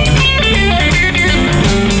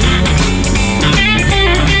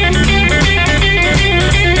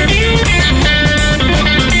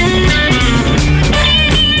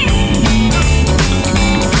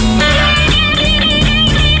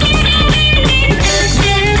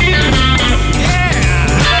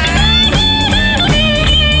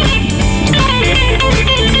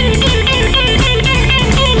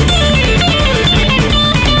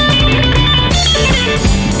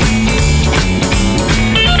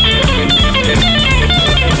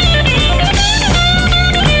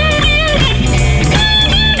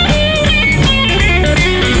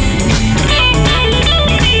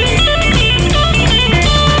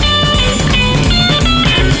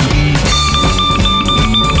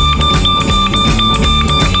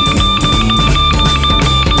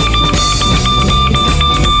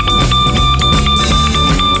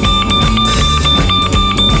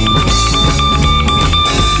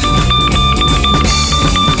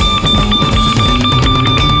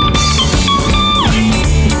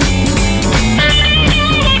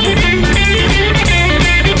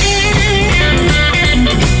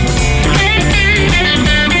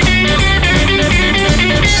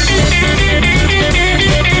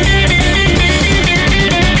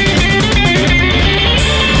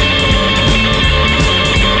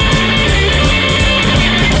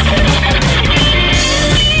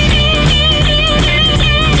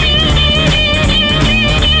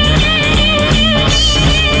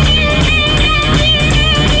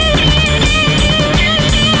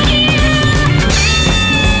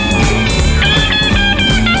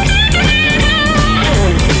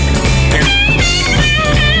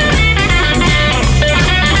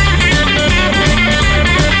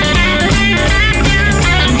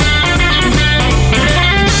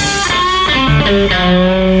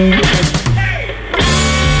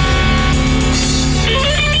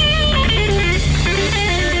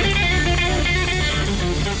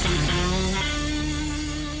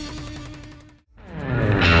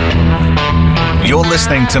 You're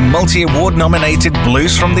listening to multi-award nominated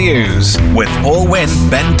Blues from the Ouse with Winn,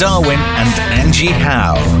 Ben Darwin and Angie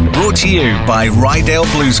Howe. Brought to you by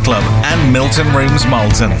Rydale Blues Club and Milton Rooms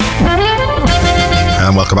Malton.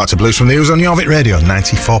 And welcome back to Blues from the Ouse on Jorvik Radio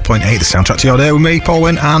 94.8, the soundtrack to your day with me, Paul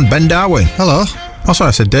Winn, and Ben Darwin. Hello. Oh, sorry,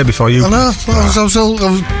 I said day before you. I know. I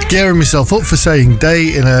was gearing myself up for saying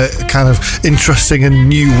day in a kind of interesting and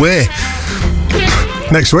new way.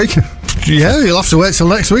 Next week. Yeah, you'll have to wait till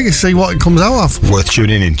next week and see what it comes out of. Worth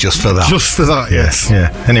tuning in just for that. Just for that, yes.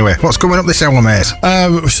 Yeah. Anyway, what's coming up this hour, mate?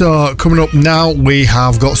 So, coming up now, we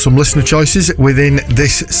have got some listener choices within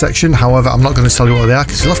this section. However, I'm not going to tell you what they are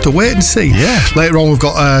because you'll have to wait and see. Yeah. Later on, we've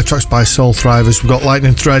got tracks by Soul Thrivers, we've got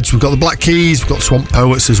Lightning Threads, we've got the Black Keys, we've got Swamp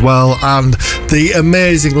Poets as well, and the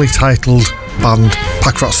amazingly titled band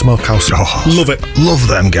Pack Rat Smokehouse. Oh, love it. Love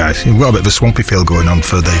them guys. You've got a bit of a swampy feel going on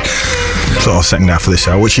for the sort of second half of this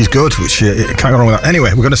hour, which is good, which can't go wrong with that. Anyway,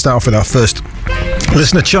 we're going to start off with our first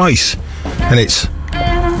listener choice, and it's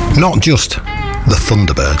not just the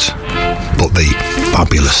Thunderbirds, but the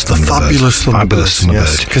fabulous Thunderbirds. Fabulous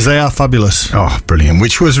Thunderbirds, because they are fabulous. Oh, brilliant.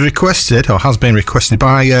 Which was requested, or has been requested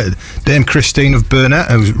by Dame Christine of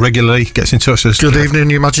Burnett, who regularly gets in touch with us. Good evening,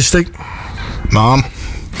 Your Majesty. Ma'am.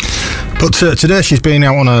 But today she's been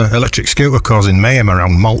out on an electric scooter causing mayhem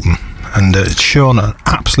around Malton, and it's shown an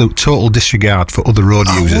absolute total disregard for other road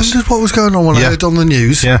users. I wondered what was going on when I heard on the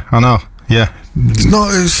news. Yeah, I know. Yeah. It's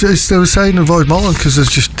not. It's, they were saying avoid Malton because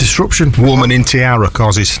there's just disruption. Woman in tiara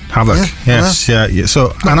causes havoc. Yeah, Yes, yeah.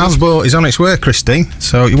 So an Asbo is on its way, Christine.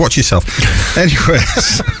 So you watch yourself.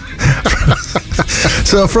 Anyways.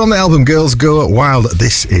 So from the album Girls Go Wild,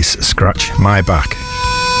 this is Scratch My Back.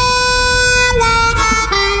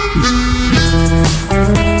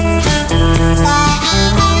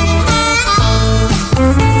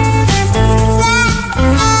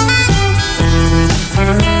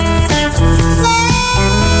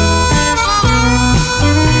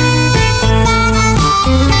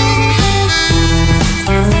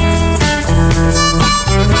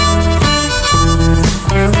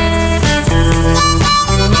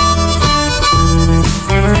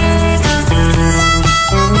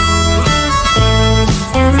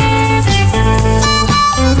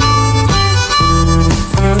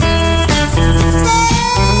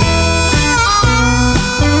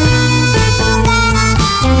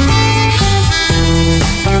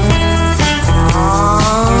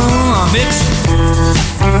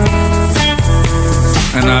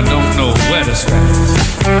 And I don't know where to start.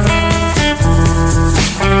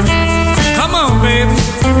 Come on, baby.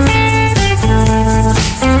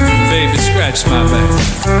 Baby, scratch my back.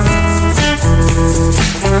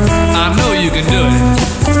 I know you can do it.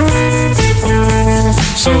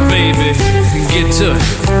 So, baby, get to it.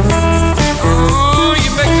 Oh,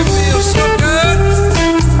 you make me feel so good.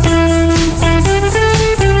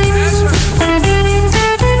 That's right.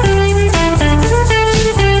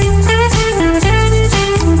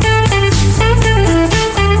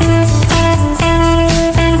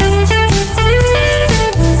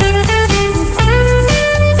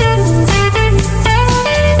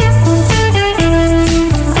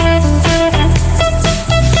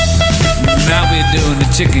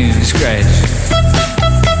 Chicken scratch.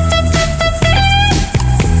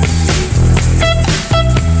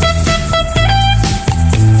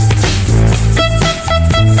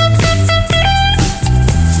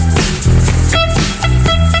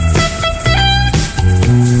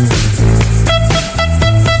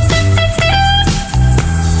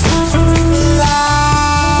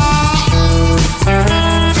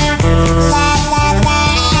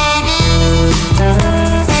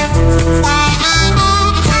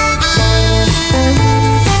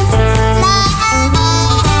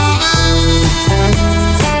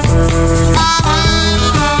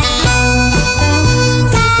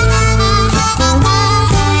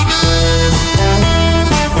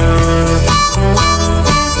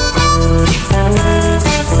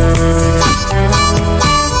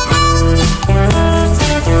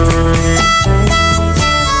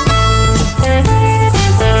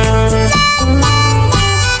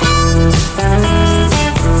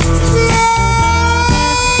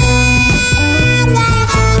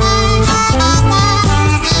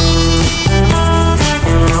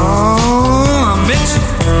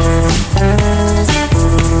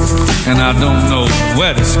 And I don't know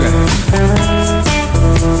where to scratch.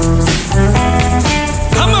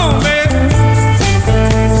 Come on, baby.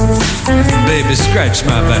 Baby, scratch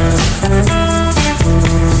my back.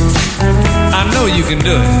 I know you can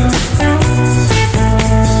do it.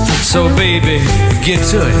 So, baby, get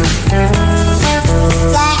to it.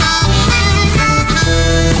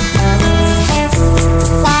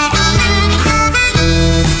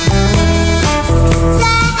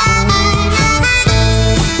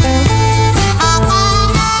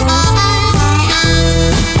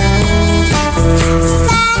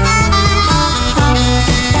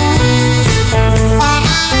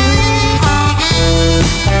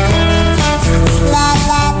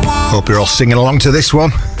 we're all singing along to this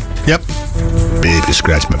one. Yep. Baby,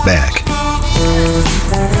 scratch my back.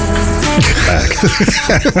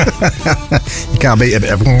 You can't beat a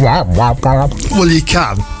bit of... Well, you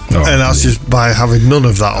can. Oh, and that's just by having none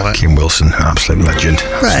of that on it. Kim Wilson, absolute legend.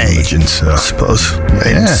 Hey, Legend, so. I suppose.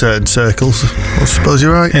 In certain circles. I suppose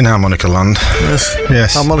you're right. In Harmonica Land.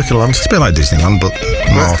 Yes. Harmonica Land. It's a bit like Disneyland, but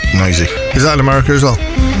more noisy. Is that in America as well?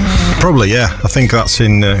 Probably, yeah. I think that's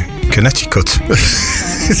in Connecticut.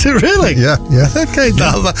 Is it really? Yeah. Okay,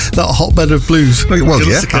 that hotbed of blues. Well,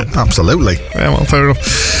 yeah, absolutely. Yeah, well, fair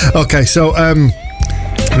enough. Okay, so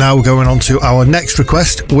now we're going on to our next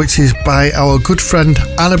request, which is by our good friend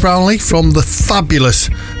Anna Brownlee from the fabulous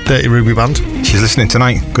Dirty Ruby Band. She's listening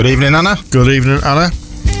tonight. Good evening, Anna. Good evening, Anna.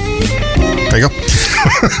 There you go.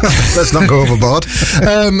 Let's not go overboard.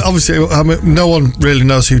 Obviously, no one really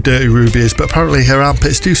knows who Dirty Ruby is, but apparently her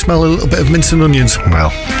armpits do smell a little bit of mince and onions.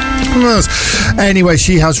 Well, who knows? Anyway,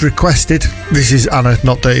 she has requested, this is Anna,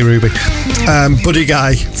 not Dirty Ruby, Buddy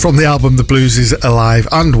Guy from the album The Blues Is Alive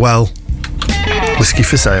and Well, Whiskey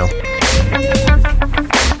for Sale.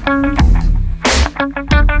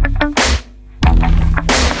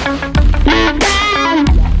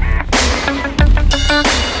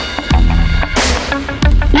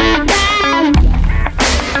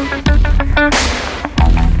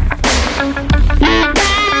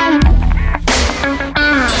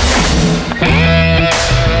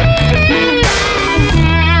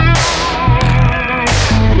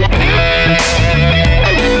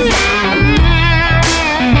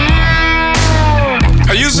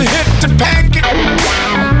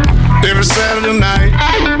 Every Saturday night,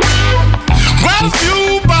 grab a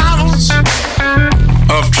few bottles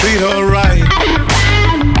of Treat Her Right.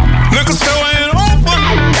 Liquor store ain't open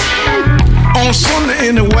on Sunday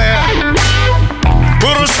anywhere.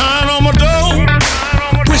 Put a sign on my door,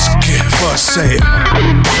 whiskey for sale.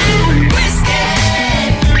 Whiskey,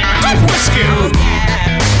 good whiskey.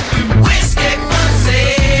 Whiskey for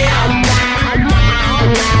sale.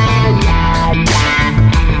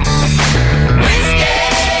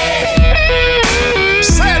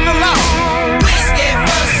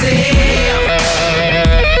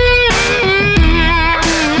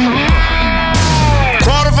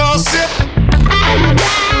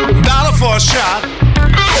 For a shot,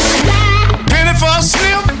 penny for a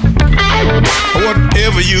slip,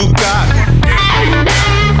 whatever you got.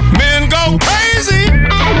 Men go crazy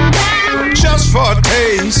just for a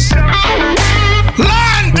taste.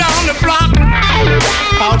 Lying down the block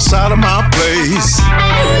outside of my place.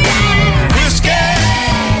 Whiskey,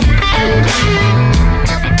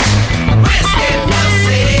 whiskey for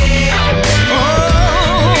sale. Oh,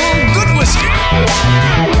 good whiskey.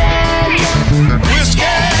 Whiskey.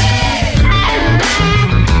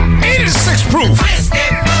 86 proof.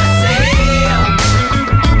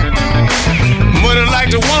 Money like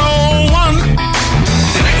the 101.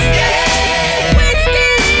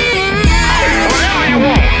 Whatever you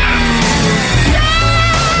want.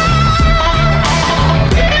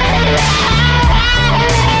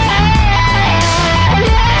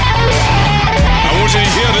 I want you to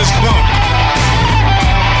hear this bump.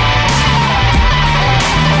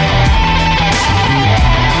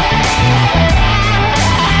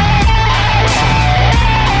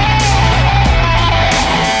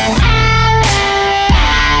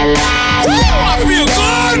 I feel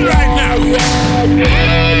good right now.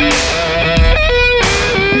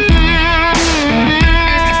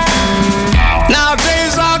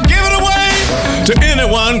 Nowadays I'll give it away to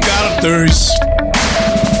anyone got a thirst.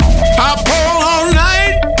 I'll pull all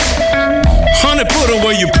night, honey, put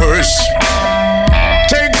away your purse.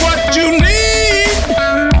 Take what you need,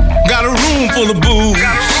 got a room full of booze.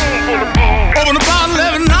 Open a bottle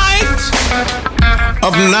every night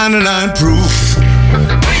of 99 proof.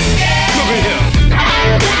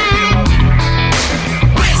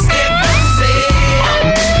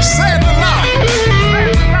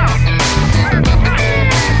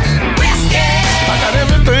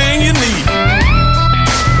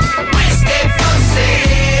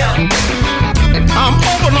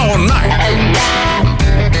 All night.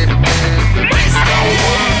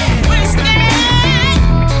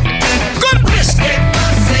 Good whiskey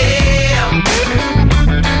for sale.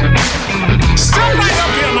 Still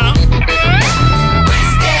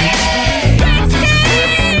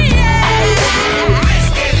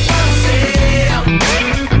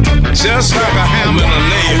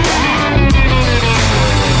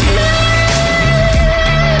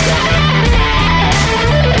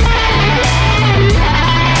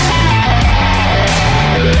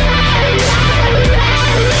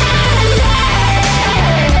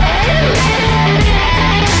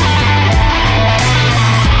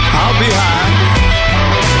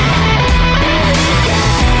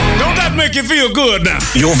make you feel good now.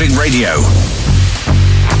 Jorvik Radio.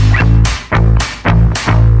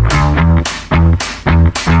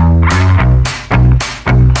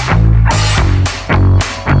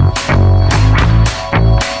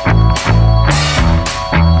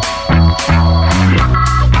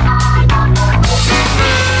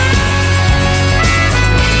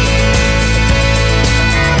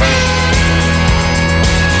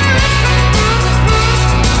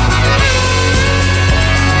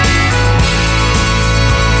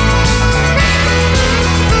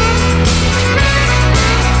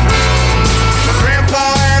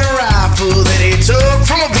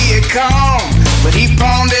 But he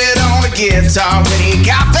pawned it on a guitar when he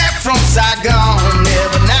got back from Saigon.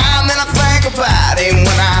 Every now and then I think about him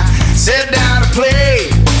when I sit down to play.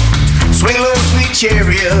 Swing a little sweet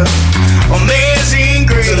chariot, amazing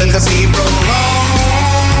grace. So the cathedral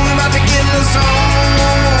long, about to get in the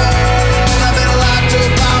zone. I've been locked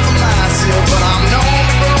up by myself, but I'm known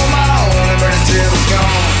to grow my own and burn it till it's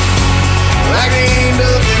gone. Like there ain't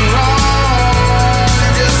nothing wrong,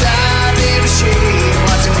 I'm just out in the shade,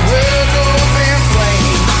 watching the world go up in flames.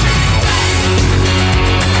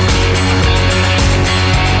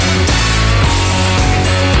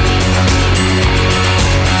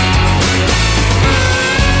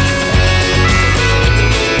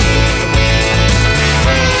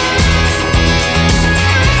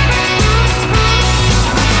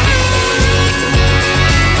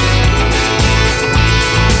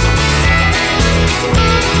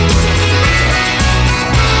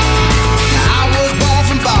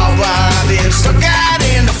 Stuck out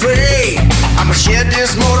in the fray. I'ma shed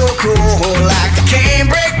this mortal coil like a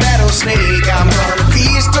canebrake rattlesnake. I'm gonna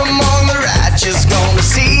feast among the righteous, gonna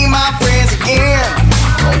see my friends again.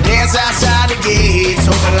 Gonna dance outside the gates,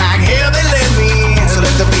 hoping like hell they let me in. So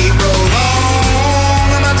let the beat roll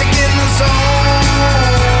on, I'm about to get in the zone.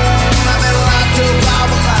 I've been locked up all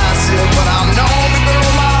by myself, but I'm known to grow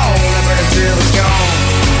my own and burn it till it's gone.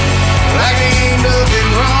 Like there ain't nothing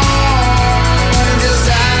wrong, I'm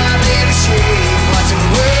just out in the shade, watching the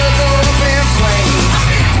world go up in flames.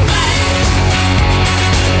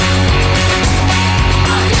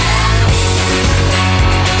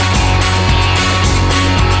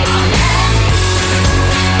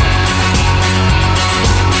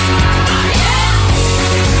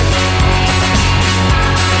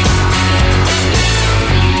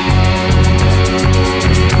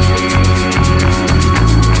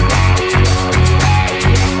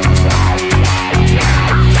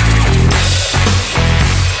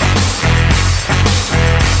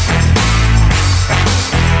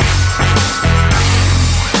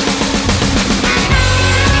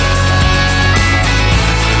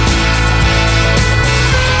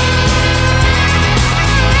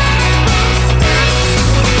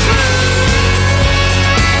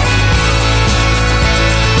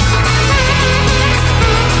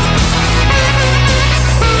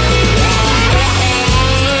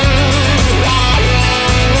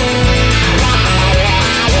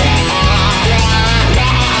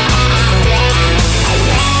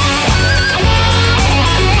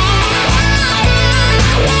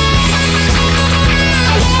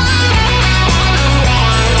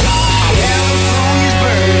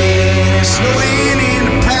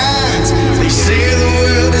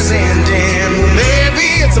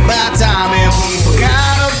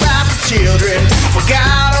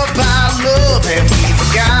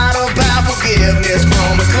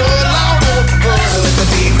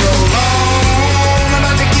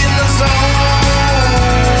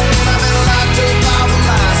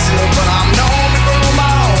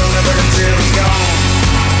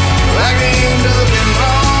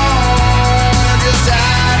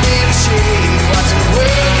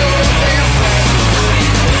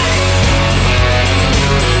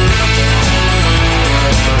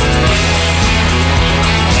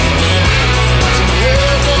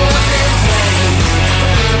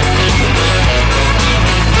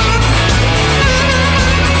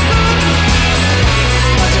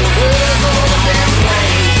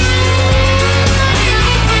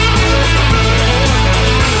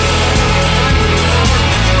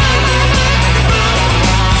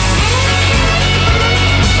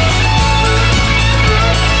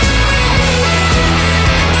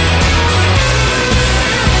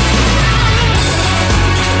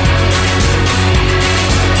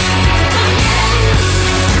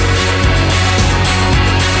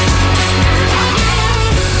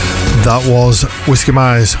 That was Whiskey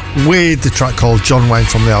Myers with the track called John Wayne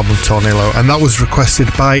from the album Tornillo, and that was requested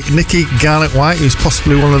by Nikki Garnett White, who's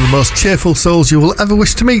possibly one of the most cheerful souls you will ever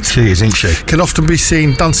wish to meet. She is, isn't she? Can often be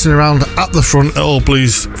seen dancing around at the front at all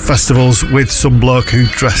blues festivals with some bloke who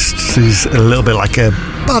dresses a little bit like a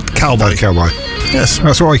bad cowboy. Bad cowboy. Yes.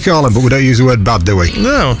 That's what we call him, but we don't use the word bad, do we?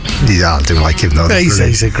 No. Yeah, I do like him though.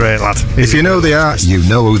 He's a great lad. If you know they are, you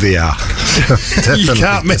know who they are. You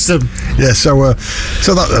can't miss them. Yeah, so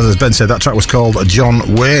that, as Ben said, that track was called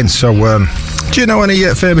John Wayne. So, do you know any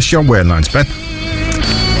famous John Wayne lines, Ben?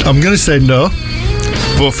 I'm going to say no,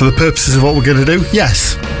 but for the purposes of what we're going to do,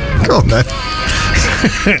 yes. Go on, then.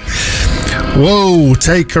 Whoa,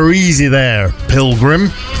 take her easy there, pilgrim.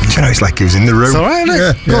 Do you know, it's like he was in the room. It's all right, isn't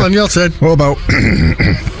it? Yeah, Go on, your turn. What about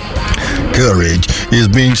courage is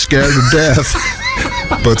being scared to death,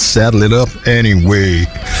 but saddle it up anyway,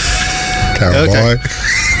 cowboy. Okay.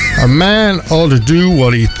 A man ought to do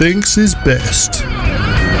what he thinks is best.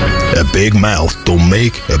 A big mouth don't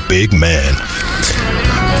make a big man.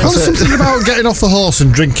 Well, there's something about getting off the horse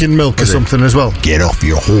and drinking milk or something as well. Get off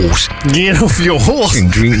your horse Get off your horse.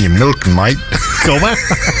 and drink your milk, mate. Come on.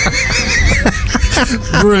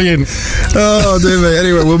 Brilliant. Oh, dear me.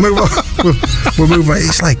 Anyway, we'll move on. We'll move on.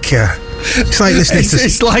 It's like listening to.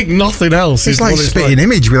 It's like nothing else. It's like spitting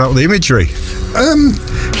image without the imagery.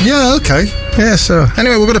 Yeah, okay. Yeah, so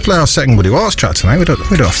anyway, we're going to play our second Woody Waters track tonight. We don't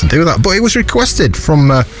often do that, but it was requested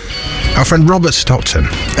from our friend Robert Stockton.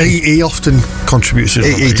 He often contributes.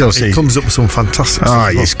 He does. He comes up with some fantastic stuff.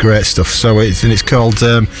 Ah, it's great stuff. So it's called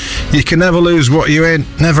 "You Can Never Lose What You Ain't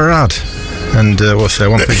Never Had." And we'll say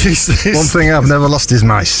one thing. One thing I've never lost is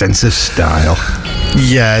my sense of style.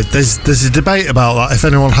 Yeah, there's a debate about that. If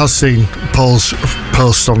anyone has seen Paul's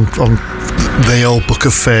post on the old Book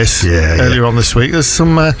of Face earlier on this week, there's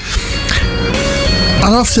some. I'd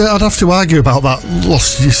have to argue about that.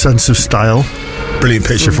 Lost your sense of style. Brilliant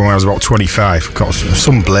picture from when I was about 25. Got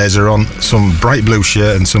some blazer on, some bright blue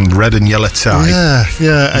shirt, and some red and yellow tie.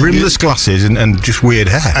 Yeah. And rimless glasses and just weird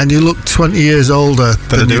hair. And you look 20 years older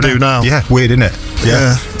than you do now. Yeah, weird, isn't it?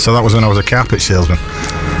 Yeah. So that was when I was a carpet salesman.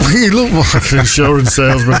 You look like an insurance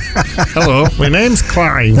salesman. Hello, my name's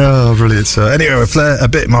Klein. Oh, brilliant. So anyway, we'll play a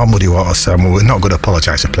bit more Muddy Waters, Sam. We're not going to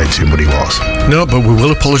apologise for playing too Muddy Waters. No, but we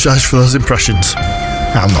will apologise for those impressions.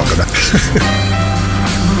 I'm not going to.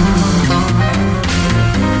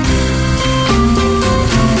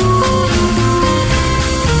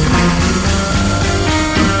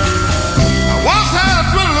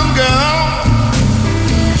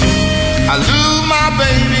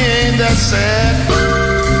 That sad.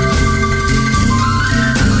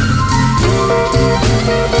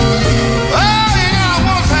 Oh, yeah, I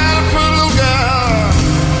once had a pretty little girl.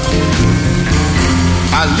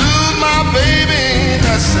 I lose my baby,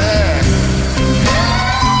 that's sad.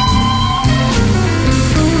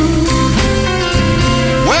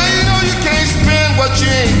 Well, you know you can't spend what you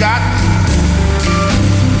ain't got.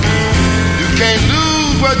 You can't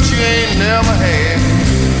lose what you ain't never had.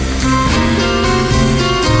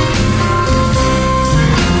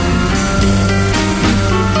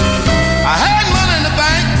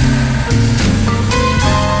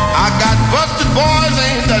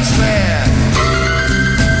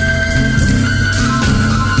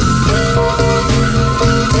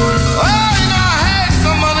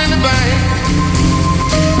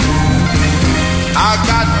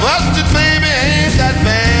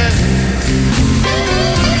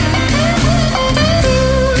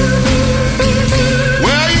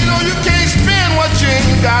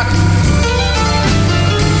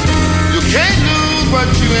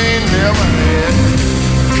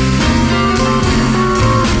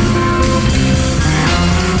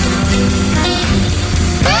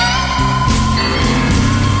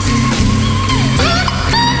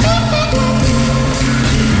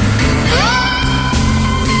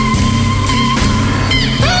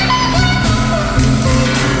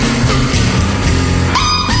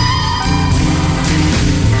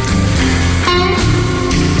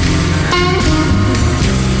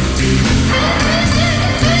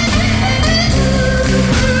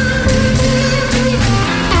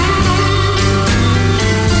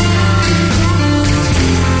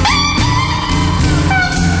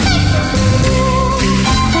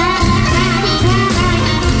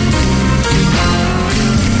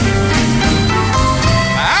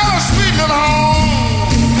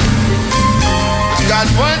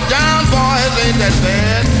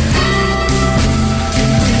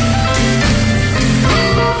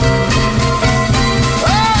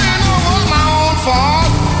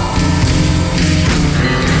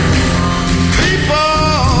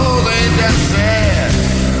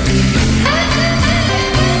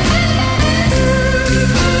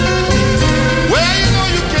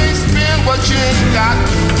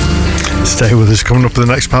 Stay with us. Coming up in the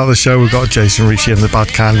next part of the show, we've got Jason Ricci and the Bad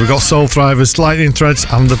Kind. We've got Soul Thrivers, Lightning Threads,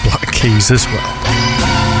 and the Black Keys as well.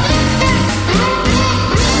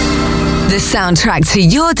 The soundtrack to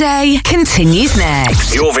your day continues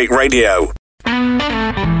next. Jorvik Radio.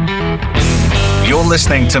 You're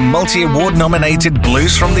listening to multi-award nominated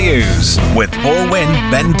Blues from the Ouse with Paul Winn,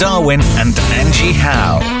 Ben Darwin and Angie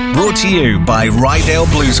Howe. Brought to you by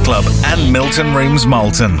Rydale Blues Club and Milton Rooms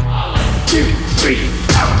Malton. 2, 3,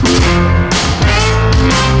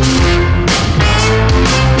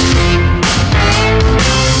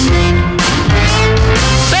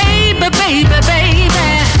 Baby, baby, baby,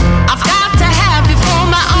 I've got to have you for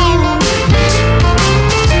my own.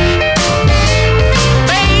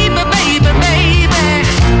 Baby, baby, baby,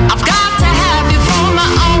 I've got to have you for my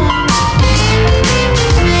own.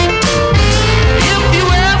 If you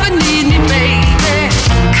ever need me, baby,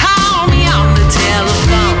 call me on the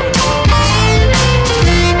telephone.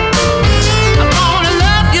 I'm gonna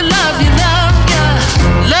love you, love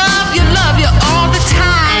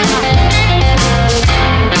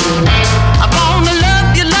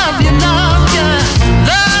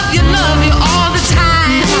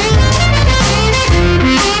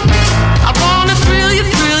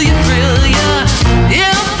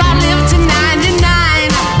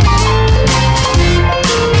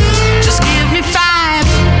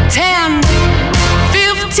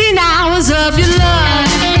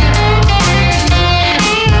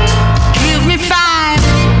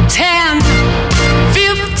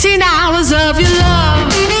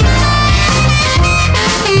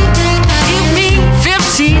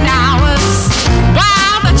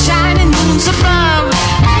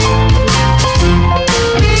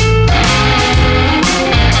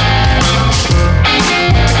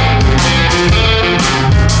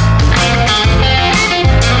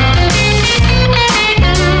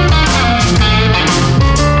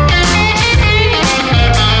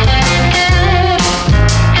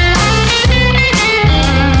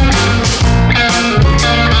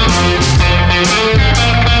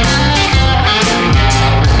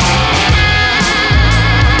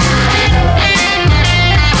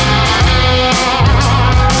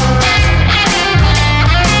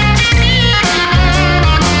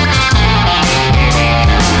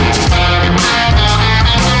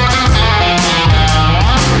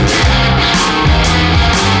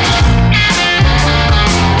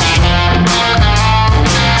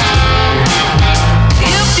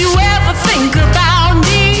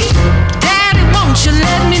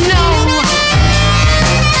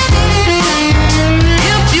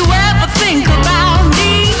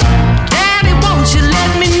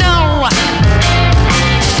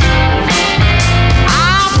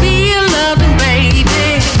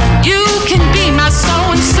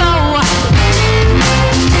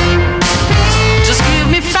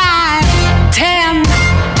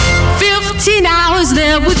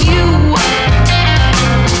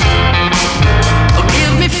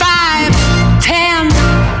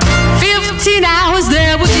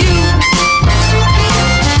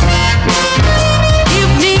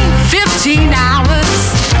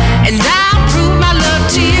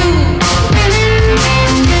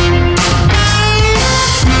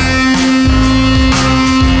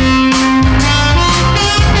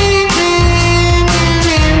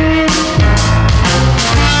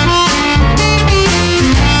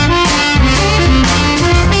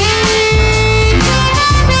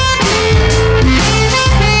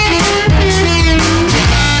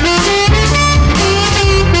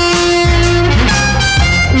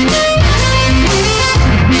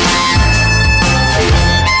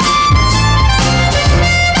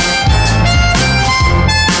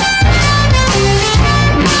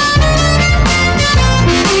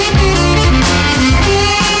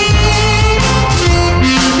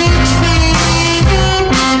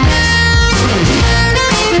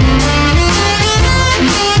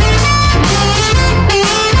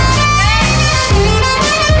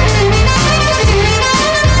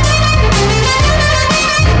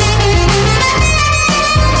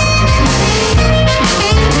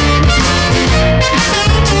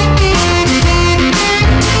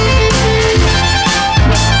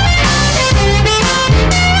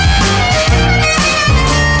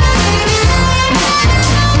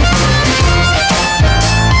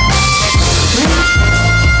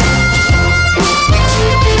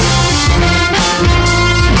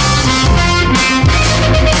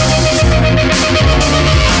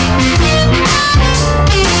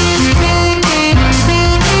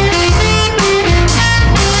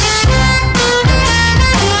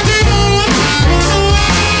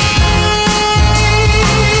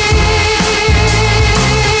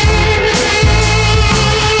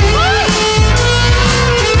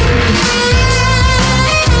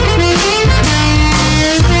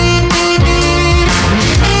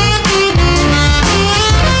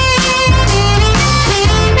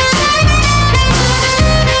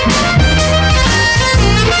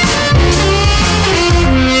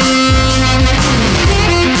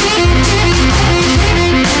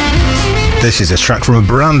This is a track from a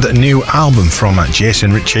brand new album from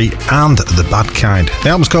Jason Ritchie and The Bad Kind. The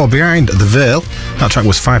album's called Behind the Veil. That track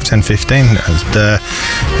was 5:10:15,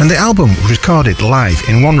 and the album was recorded live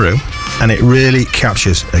in one room, and it really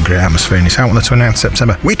captures a great atmosphere, and it's out on the 29th of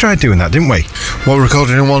September. We tried doing that, didn't we? Well,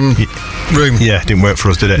 recording in one room. Yeah, it didn't work for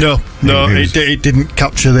us, did it? No, it didn't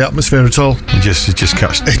capture the atmosphere at all. It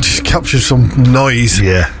just captured some noise.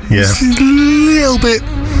 Yeah. It's a little bit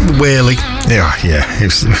whaley. Yeah. It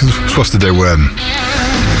was supposed to do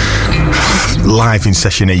live in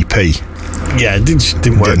session EP. Yeah, it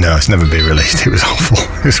didn't work. No, it's never been released. It was awful.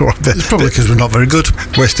 It's probably because we're not very good.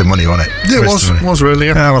 Waste of money on it. Yeah, it was really.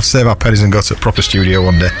 Yeah. I'll have to save our pennies and go to a proper studio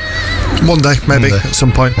one day. One day, maybe, at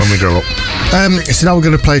some point. When we grow up. So now we're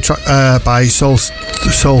going to play a track by Soul.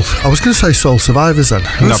 I was going to say Soul Survivors then.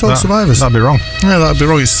 Soul Survivors? That'd be wrong. Yeah, that'd be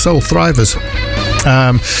wrong. It's Soul Thrivers.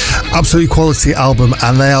 Absolutely quality album,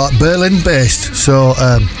 and they are Berlin based, so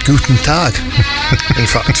Guten Tag, in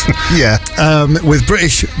fact. Yeah. With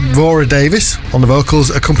British Vora Davis on the vocals,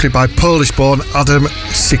 accompanied by Polish born Adam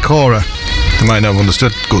Sikora. You might not have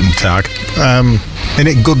understood Guten Tag. In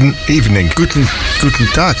it, Guten Evening. Guten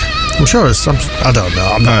Tag. I'm sure it's. I don't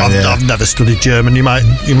know. I've never studied German. You might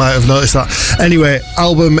have noticed that. Anyway,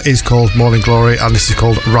 album is called Morning Glory, and this is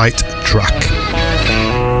called Right Track.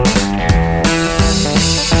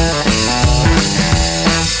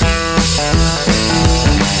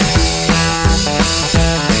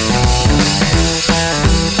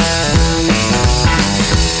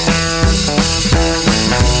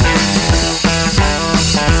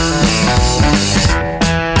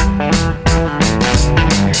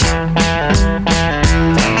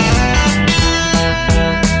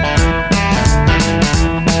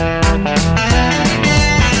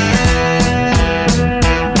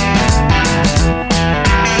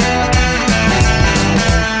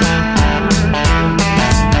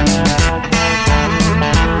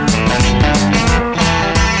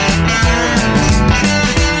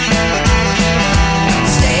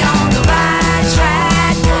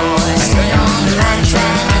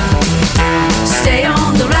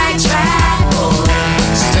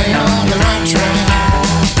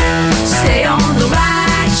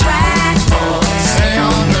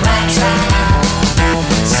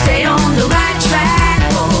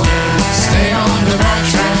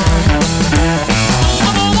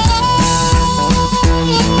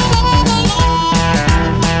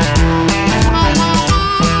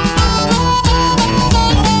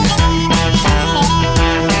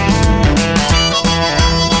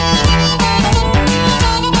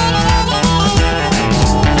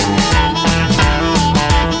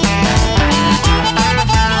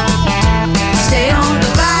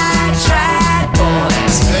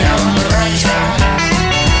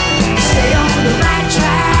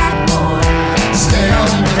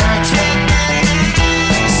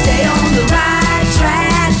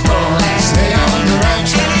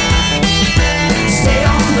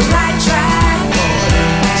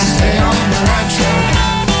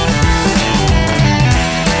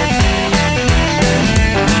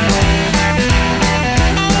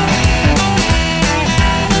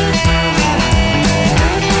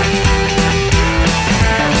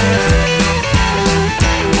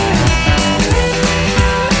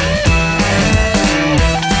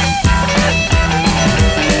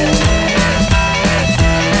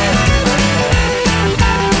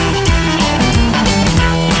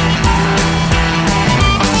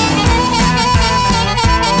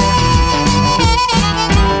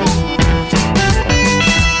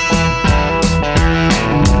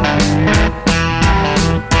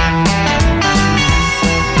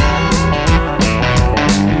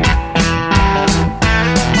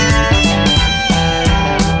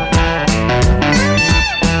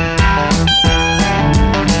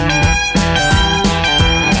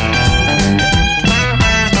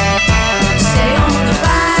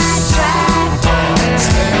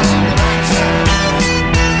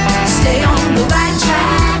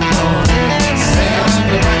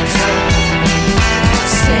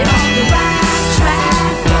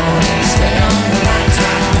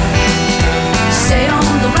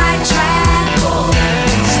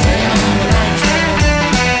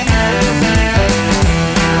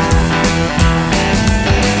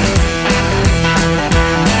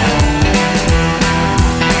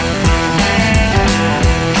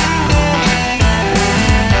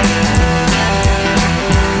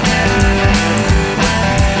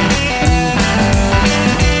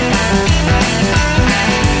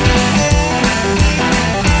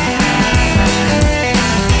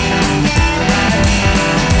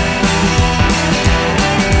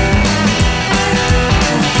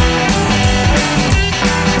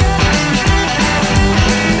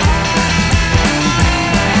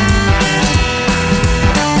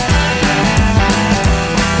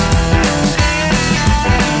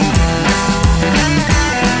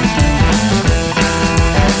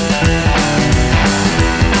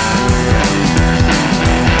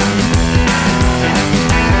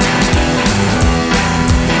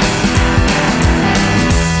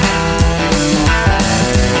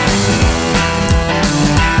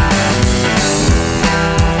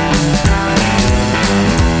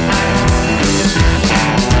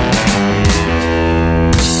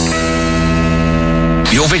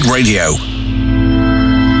 Radio.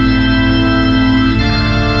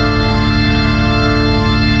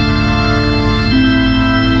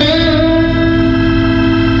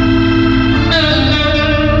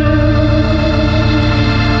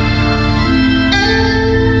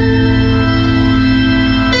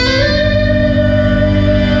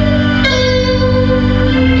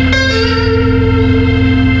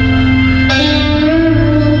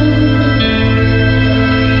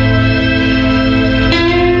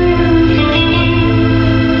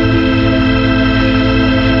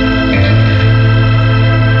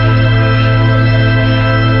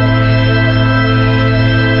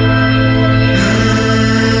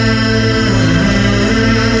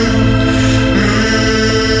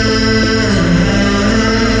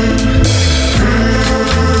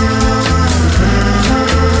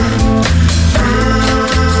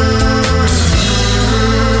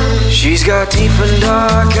 Deep and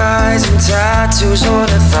dark eyes and tattoos on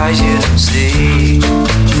her thighs you don't see.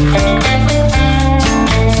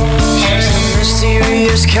 She's the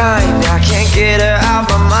mysterious kind, I can't get her out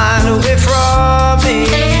my mind, away from me.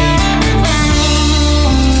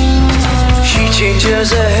 She changes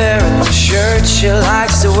her hair and the shirt she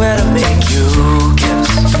likes to wear to make you guess.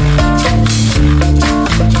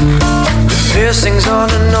 The piercings on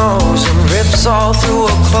her nose and rips all through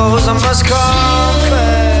her clothes, I must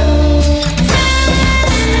confess.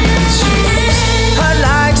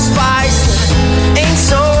 Ain't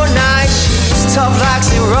so nice, she's tough like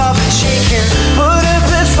she's rough and she can put up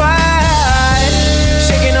a fight.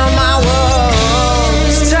 Shaking on my world,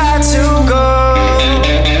 this tattoo girl.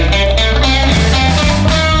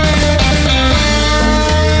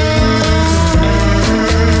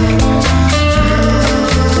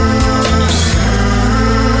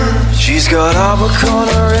 She's got artwork on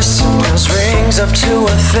her wrists and those rings up to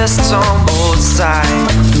her fists on both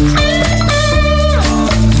sides.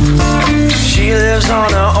 She lives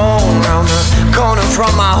on her own round the corner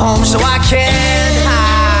from my home, so I can't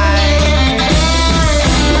hide.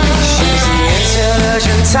 She's the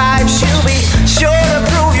intelligent type, she'll be sure to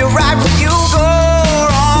prove you right when you go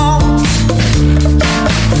wrong.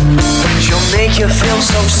 She'll make you feel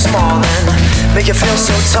so small and make you feel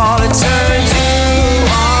so tall, it turns you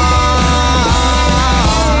on.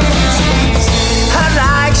 I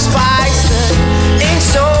like spice that ain't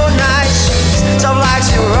so nice, she's tough like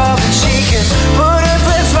she's rough and she can put up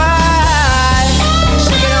a fight.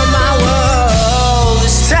 Shaking up my world,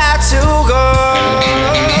 this tattoo girl.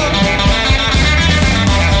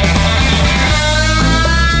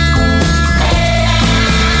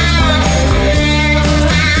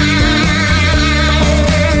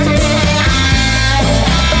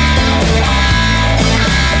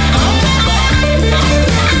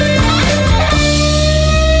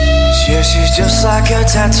 Yeah, she's just like a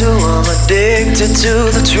tattoo, I'm addicted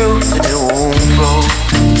to the truth and it won't go.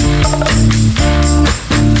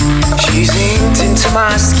 She's inked into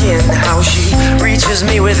my skin, how she reaches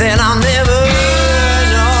me within, I'll never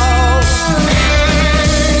know.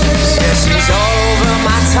 Yeah, she's all over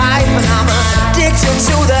my type and I'm addicted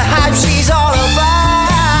to the hype she's all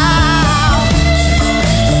about.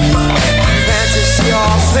 Fantasy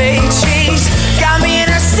or fate, she's got me in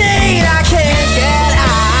a state I can't get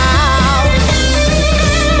out.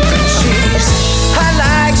 I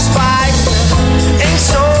like spice, ain't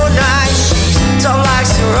so nice. She's tough like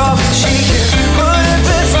syrup, she can put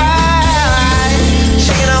up a fight.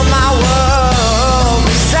 Shaking up my world,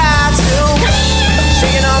 this tattoo.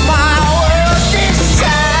 Shaking up my world, this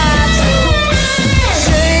tattoo.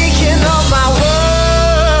 Shaking up my world,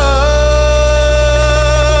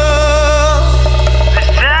 this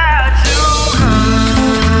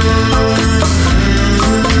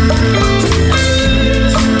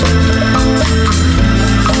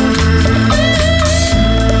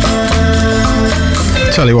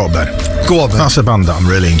Tell you what, Ben. Go on, Ben. That's a band that I'm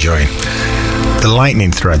really enjoying. The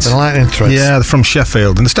Lightning Threads. The Lightning Threads. Yeah, they're from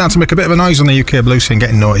Sheffield, and they're starting to make a bit of a noise on the UK blues scene,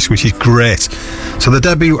 getting noticed, which is great. So the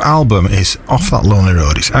debut album is Off That Lonely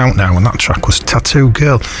Road. It's out now, and that track was Tattoo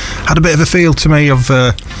Girl. Had a bit of a feel to me of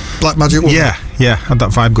Black Magic Woman. Yeah, had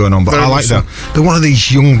that vibe going on. But Very I like much that. They're one of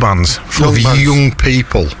these young bands, full of young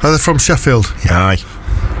people. Are they from Sheffield? Yeah, aye.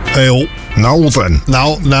 Hey, now then.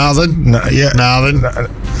 Now then. Yeah. Now then.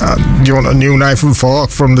 Do you want a new knife and fork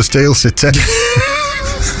from the Steel City?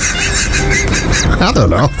 I don't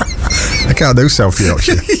know. I can't do South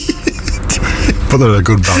Yorkshire. But they're a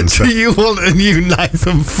good band. So. Do you want a new knife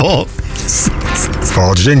and fork?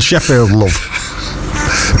 Forged in Sheffield, love.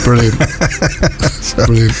 Brilliant.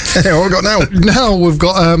 Brilliant. Hey, what have we got now? Now we've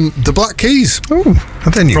got the Black Keys. Oh,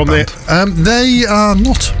 are they new From band? They are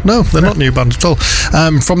not. No, they're not new band at all.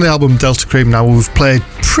 From the album Delta Cream. Now we've played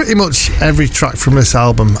pretty much every track from this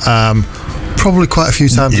album. Probably quite a few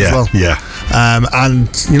times as well. Yeah. And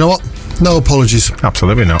you know what? No apologies.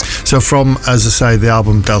 Absolutely not. So from, as I say, the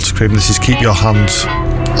album Delta Cream, this is Keep Your Hands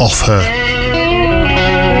Off Her.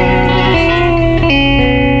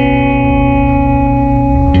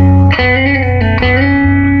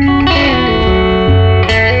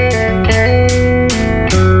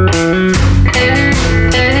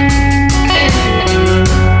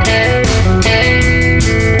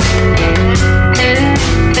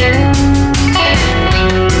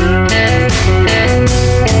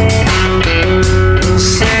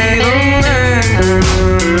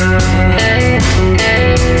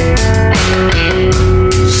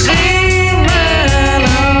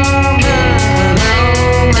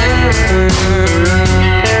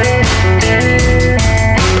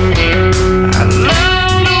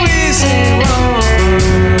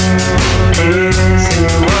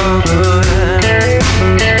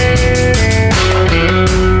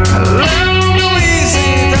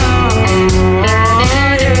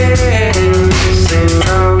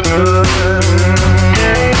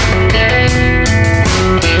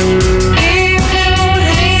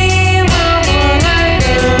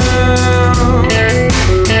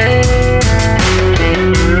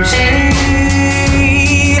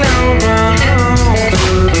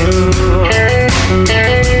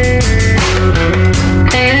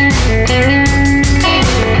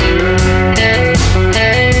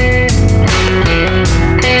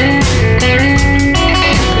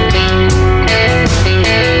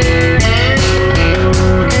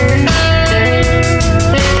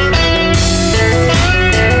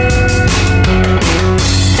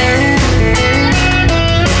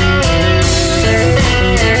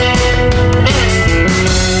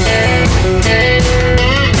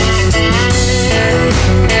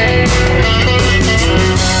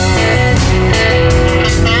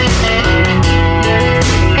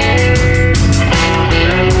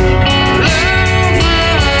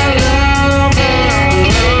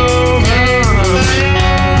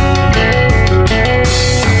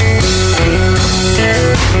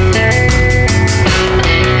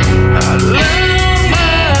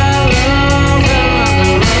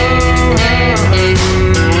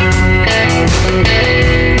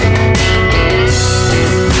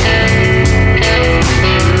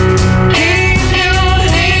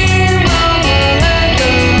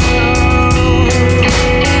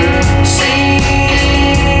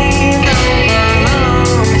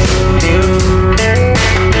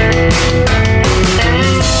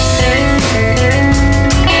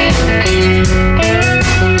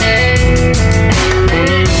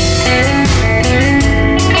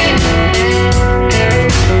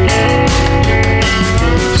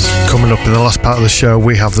 In the last part of the show,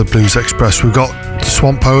 we have the Blues Express. We've got the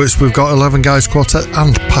Swamp Poets, we've got 11 Guys Quartet,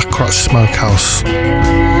 and Packrat Smokehouse.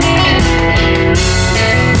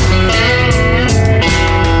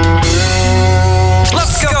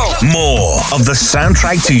 Let's go! More of the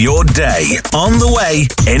soundtrack to your day on the way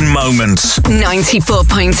in moments.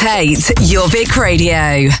 94.8 Jorvik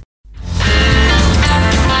Radio.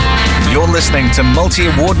 You're listening to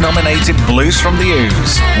multi-award nominated Blues from the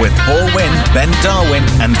Ouse with Paul Winn, Ben Darwin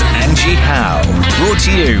and Angie Howe. Brought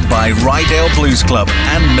to you by Rydale Blues Club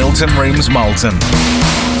and Milton Rooms Malton.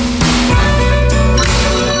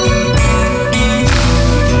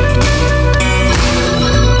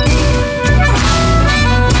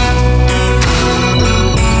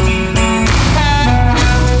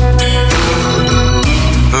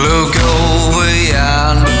 Look over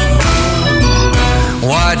yonder.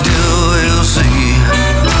 Why do you see?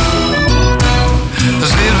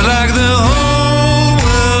 Seems like the whole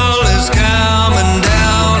world is coming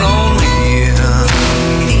down on me.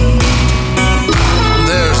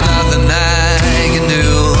 There's nothing I can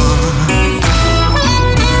do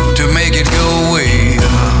to make it go away.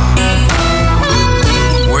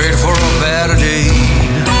 Wait for a better day,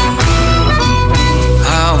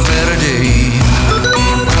 a better day.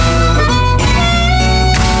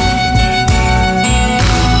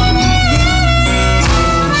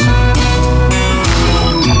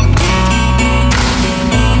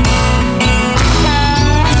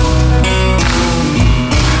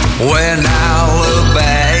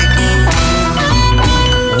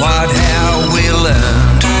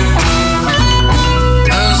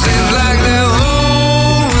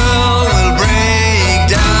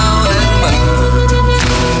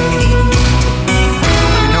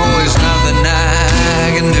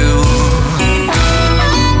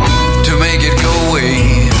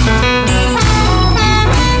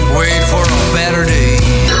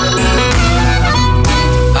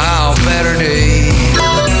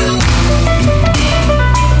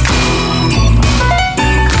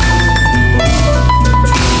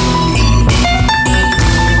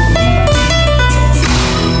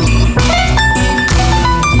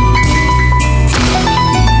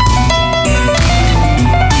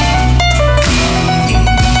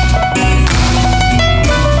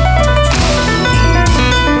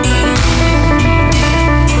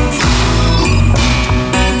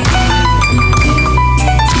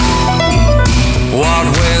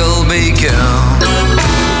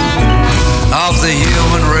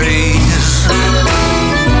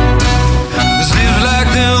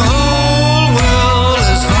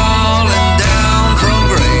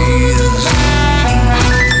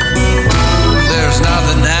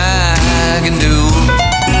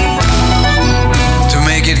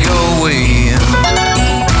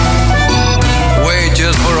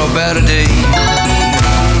 better day.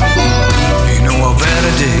 You know a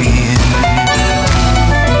better day.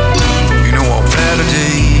 You know a better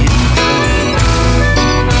day.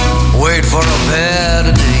 Wait for a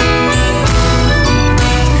better day.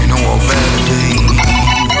 You know a better day.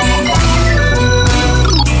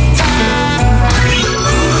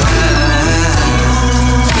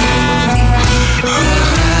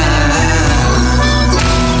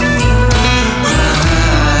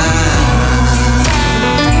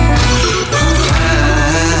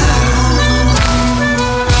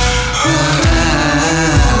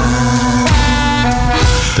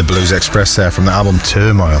 The Blues Express there from the album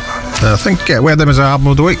Turmoil. I think we had them as our album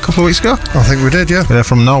of the week a couple of weeks ago. I think we did, yeah. They're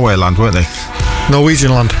from Norway land, weren't they? Norwegian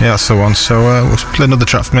land. Yeah, that's the one. So we'll play another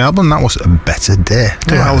track from the album. That was A Better Day.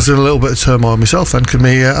 Yeah, I was in a little bit of turmoil myself then because my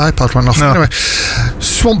iPad went off. No. Anyway,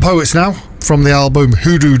 Swamp Poets now from the album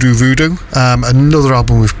Hoodoo Do Voodoo. Another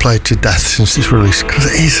album we've played to death since its release because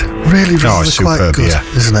it is really quite superb, good,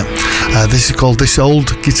 yeah. isn't it? This is called This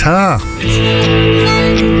Old Guitar.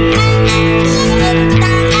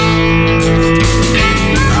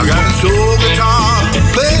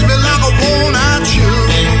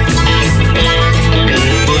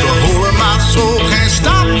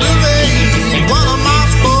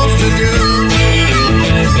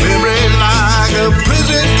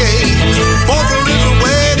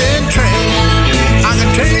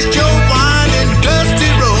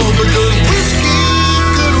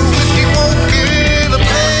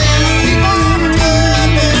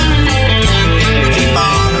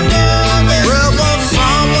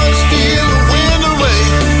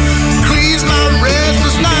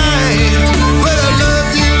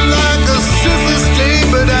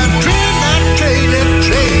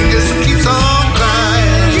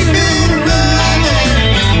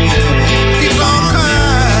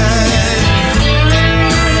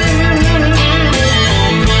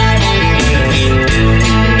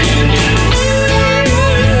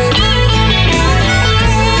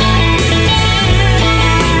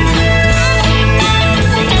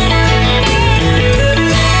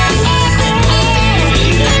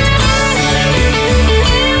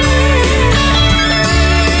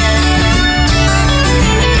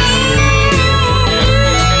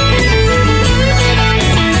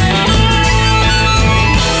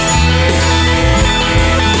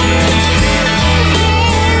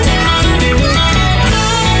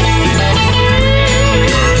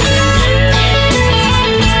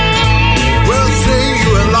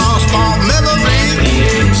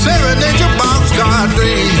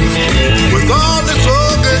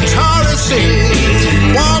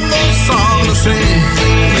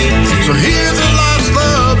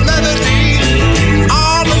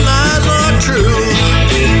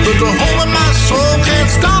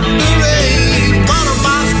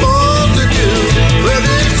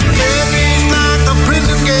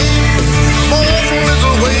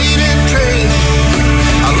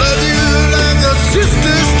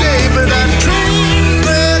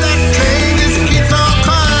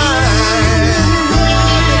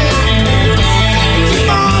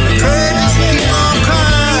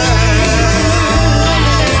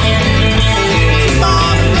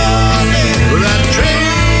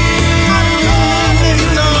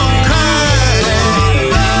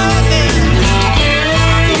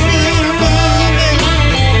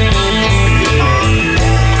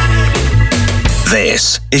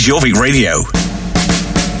 This is Jorvik Radio.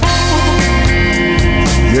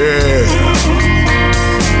 Yeah.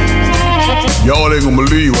 Y'all ain't gonna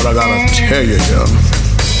believe what I gotta tell you here.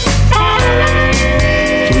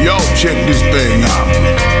 So y'all check this thing out.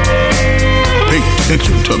 Pay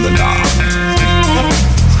attention to me now.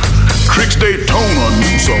 Tricks Daytona,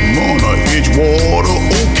 New Smyrna, Edgewater,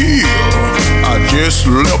 Oak Hill. I just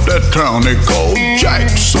left that town they called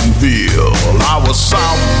Jacksonville. I was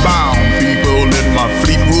southbound, people in my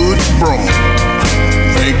Fleetwood Brougham,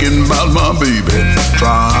 thinking about my baby,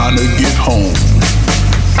 trying to get home.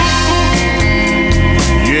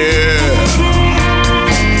 Yeah,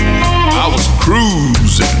 I was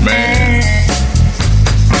cruising, man.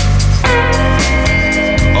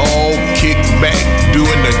 All kicked back,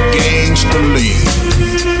 doing the gangster lean.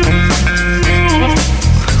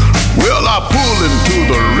 Well, I pull into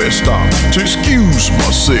the rest stop to excuse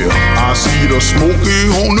myself. I see the smoky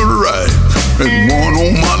on the right and one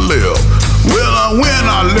on my left. Well, when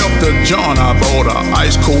I left the John, I bought an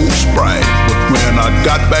ice cold Sprite. But when I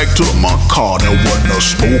got back to my car, there wasn't a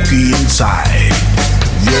smoky inside.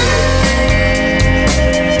 Yeah,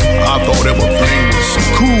 I thought everything was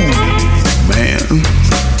cool, man.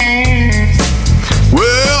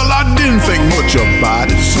 Well, I didn't think much about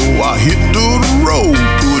it, so I hit the road,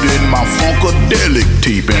 put in my Funkadelic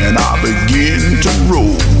tape, and I begin to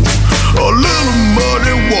roll. A little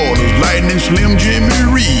muddy waters, lightning Slim Jimmy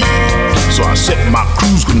Reed. So I set my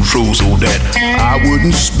cruise control so that I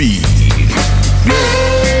wouldn't speed.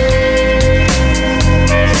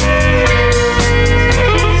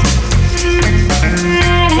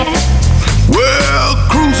 Well,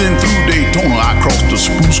 cruising through Daytona, I crossed the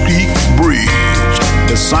Spruce Creek Bridge.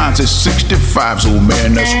 The sign says 65, so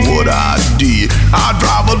man, that's what I did. I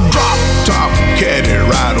drive a drop-top caddy,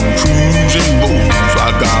 ride on cruising boats.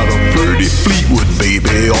 I got a pretty Fleetwood,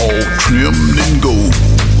 baby, all trimmed in gold.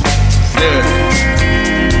 Yeah.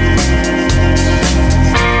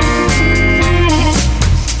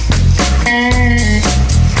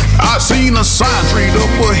 I seen a sign straight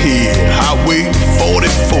up ahead, Highway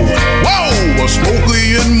 44. Whoa, a smoker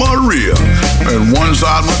in my rear, and one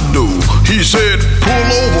side my door. He said, pull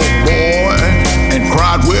over, boy, and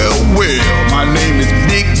cried, well, well. My name is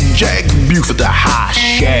Dick Jack Buford, the high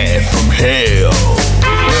shaft from hell.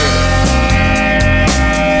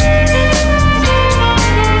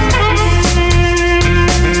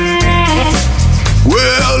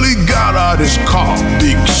 Well, he got out his car,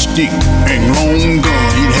 big stick and long gun.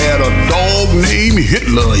 He had a dog named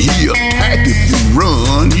Hitler, he attacked if you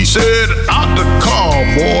run. He said, out the car,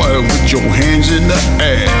 boy, with your hands in the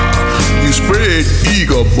air. You spread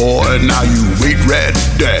eagle, boy, now you wait right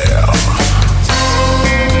there.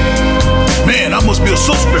 Man, I must be a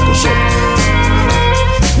suspect or something.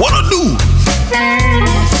 What I do?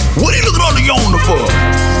 What he looking under yonder for?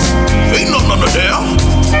 Ain't nothing under there.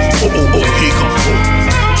 Oh, here he come. Oh,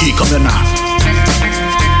 here he come there now.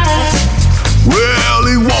 Well,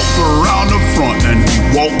 he walked around the front and he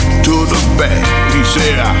walked to the back. He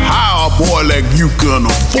said, how a boy like you can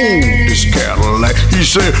afford this Cadillac? He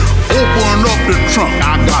said, open up the trunk,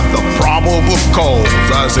 I got the probable cause.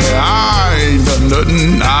 I said, I ain't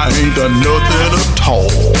done nothing at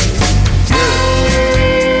all.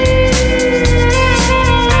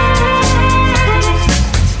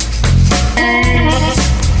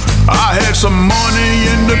 I had some money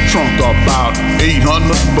in the trunk, about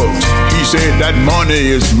 $800. He said, that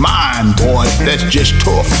money is mine, boy, that's just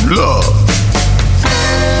tough love.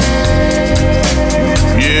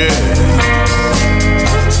 Yeah,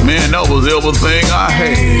 man, that was everything I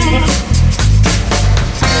had.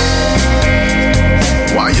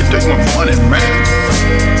 Why you take my money, man?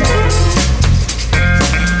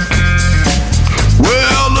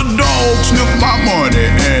 Well, the dog sniffed my money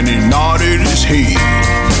and he nodded his head.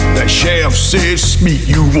 That shaft said, speak,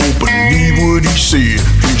 you won't believe what he said.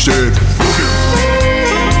 He said, book him.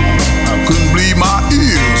 I couldn't believe my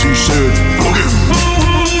ears. He said, book him.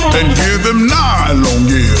 And give him 9 long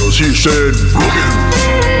years. He said, book him.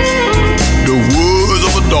 The words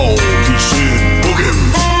of a dog. He said, book him.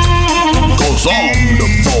 Cause I'm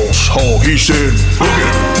the boss hog. He said, book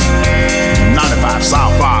him. 95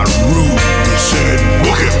 South Fire Road. He said,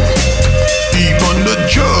 book him. Even the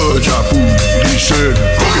judge I fooled. He said,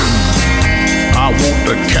 book him. I want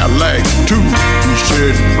the Cadillac too. He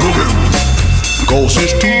said, book him. Cause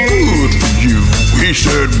it's too good for you. He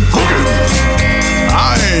said, book him.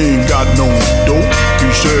 I ain't got no dope.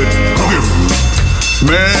 He said, book him.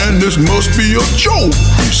 Man, this must be a joke.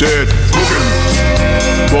 He said, book him.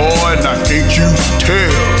 Boy, now can't you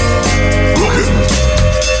tell? Book him.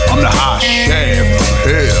 I'm the high shaft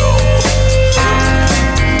of hell.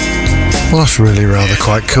 Well, that's really rather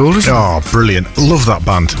quite cool, isn't it? Oh, brilliant. Love that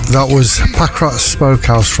band. That was Packrat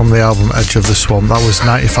Smokehouse from the album Edge of the Swamp. That was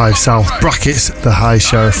 95 South, brackets, the High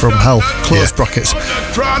Sheriff from Hell, close brackets.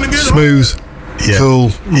 Smooth,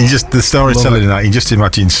 cool. You just, the storytelling in that, you just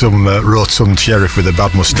imagine some rotund sheriff with a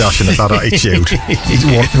bad moustache and a bad attitude.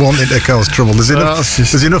 wanting to cause trouble. There's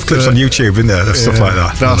enough clips on YouTube, isn't there, of stuff like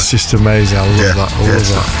that. That's just amazing. I love that. I love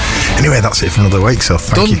that. Anyway, that's it for another week, so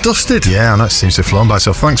thank you. Dusted. Yeah, I know it seems to have flown by,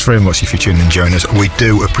 so thanks very much if you're tuning in and joining us. We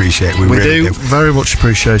do appreciate it. We really do. Very much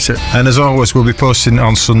appreciate it. And as always, we'll be posting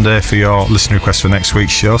on Sunday for your listener requests for next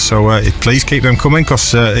week's show, so please keep them coming,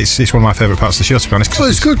 because it's one of my favourite parts of the show, to be honest. Well,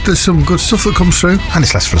 it's good. There's some good stuff that comes through. And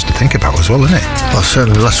it's less for us to think about as well, isn't it? Well,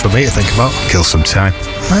 certainly less for me to think about. Kill some time.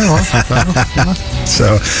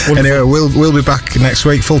 So, anyway, we'll be back next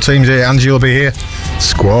week. Full team's here. Angie will be here,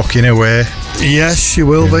 squawking away. Yes, she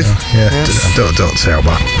will be. Yeah. Yes. Don't say how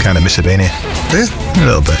bad. Kind of miss her being here. Yeah. A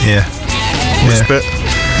little bit, yeah. Which bit?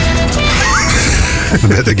 The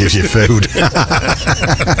bit that gives you food.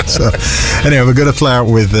 So, anyway, we're going to play out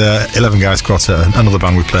with 11 Guys Quartet, another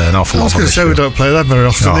band we play an awful lot. I was going to say we don't play them very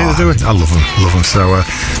often, neither do we? I love them. So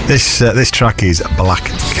this track is Black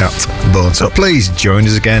Cat Bone. So please join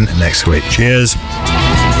us again next week. Cheers.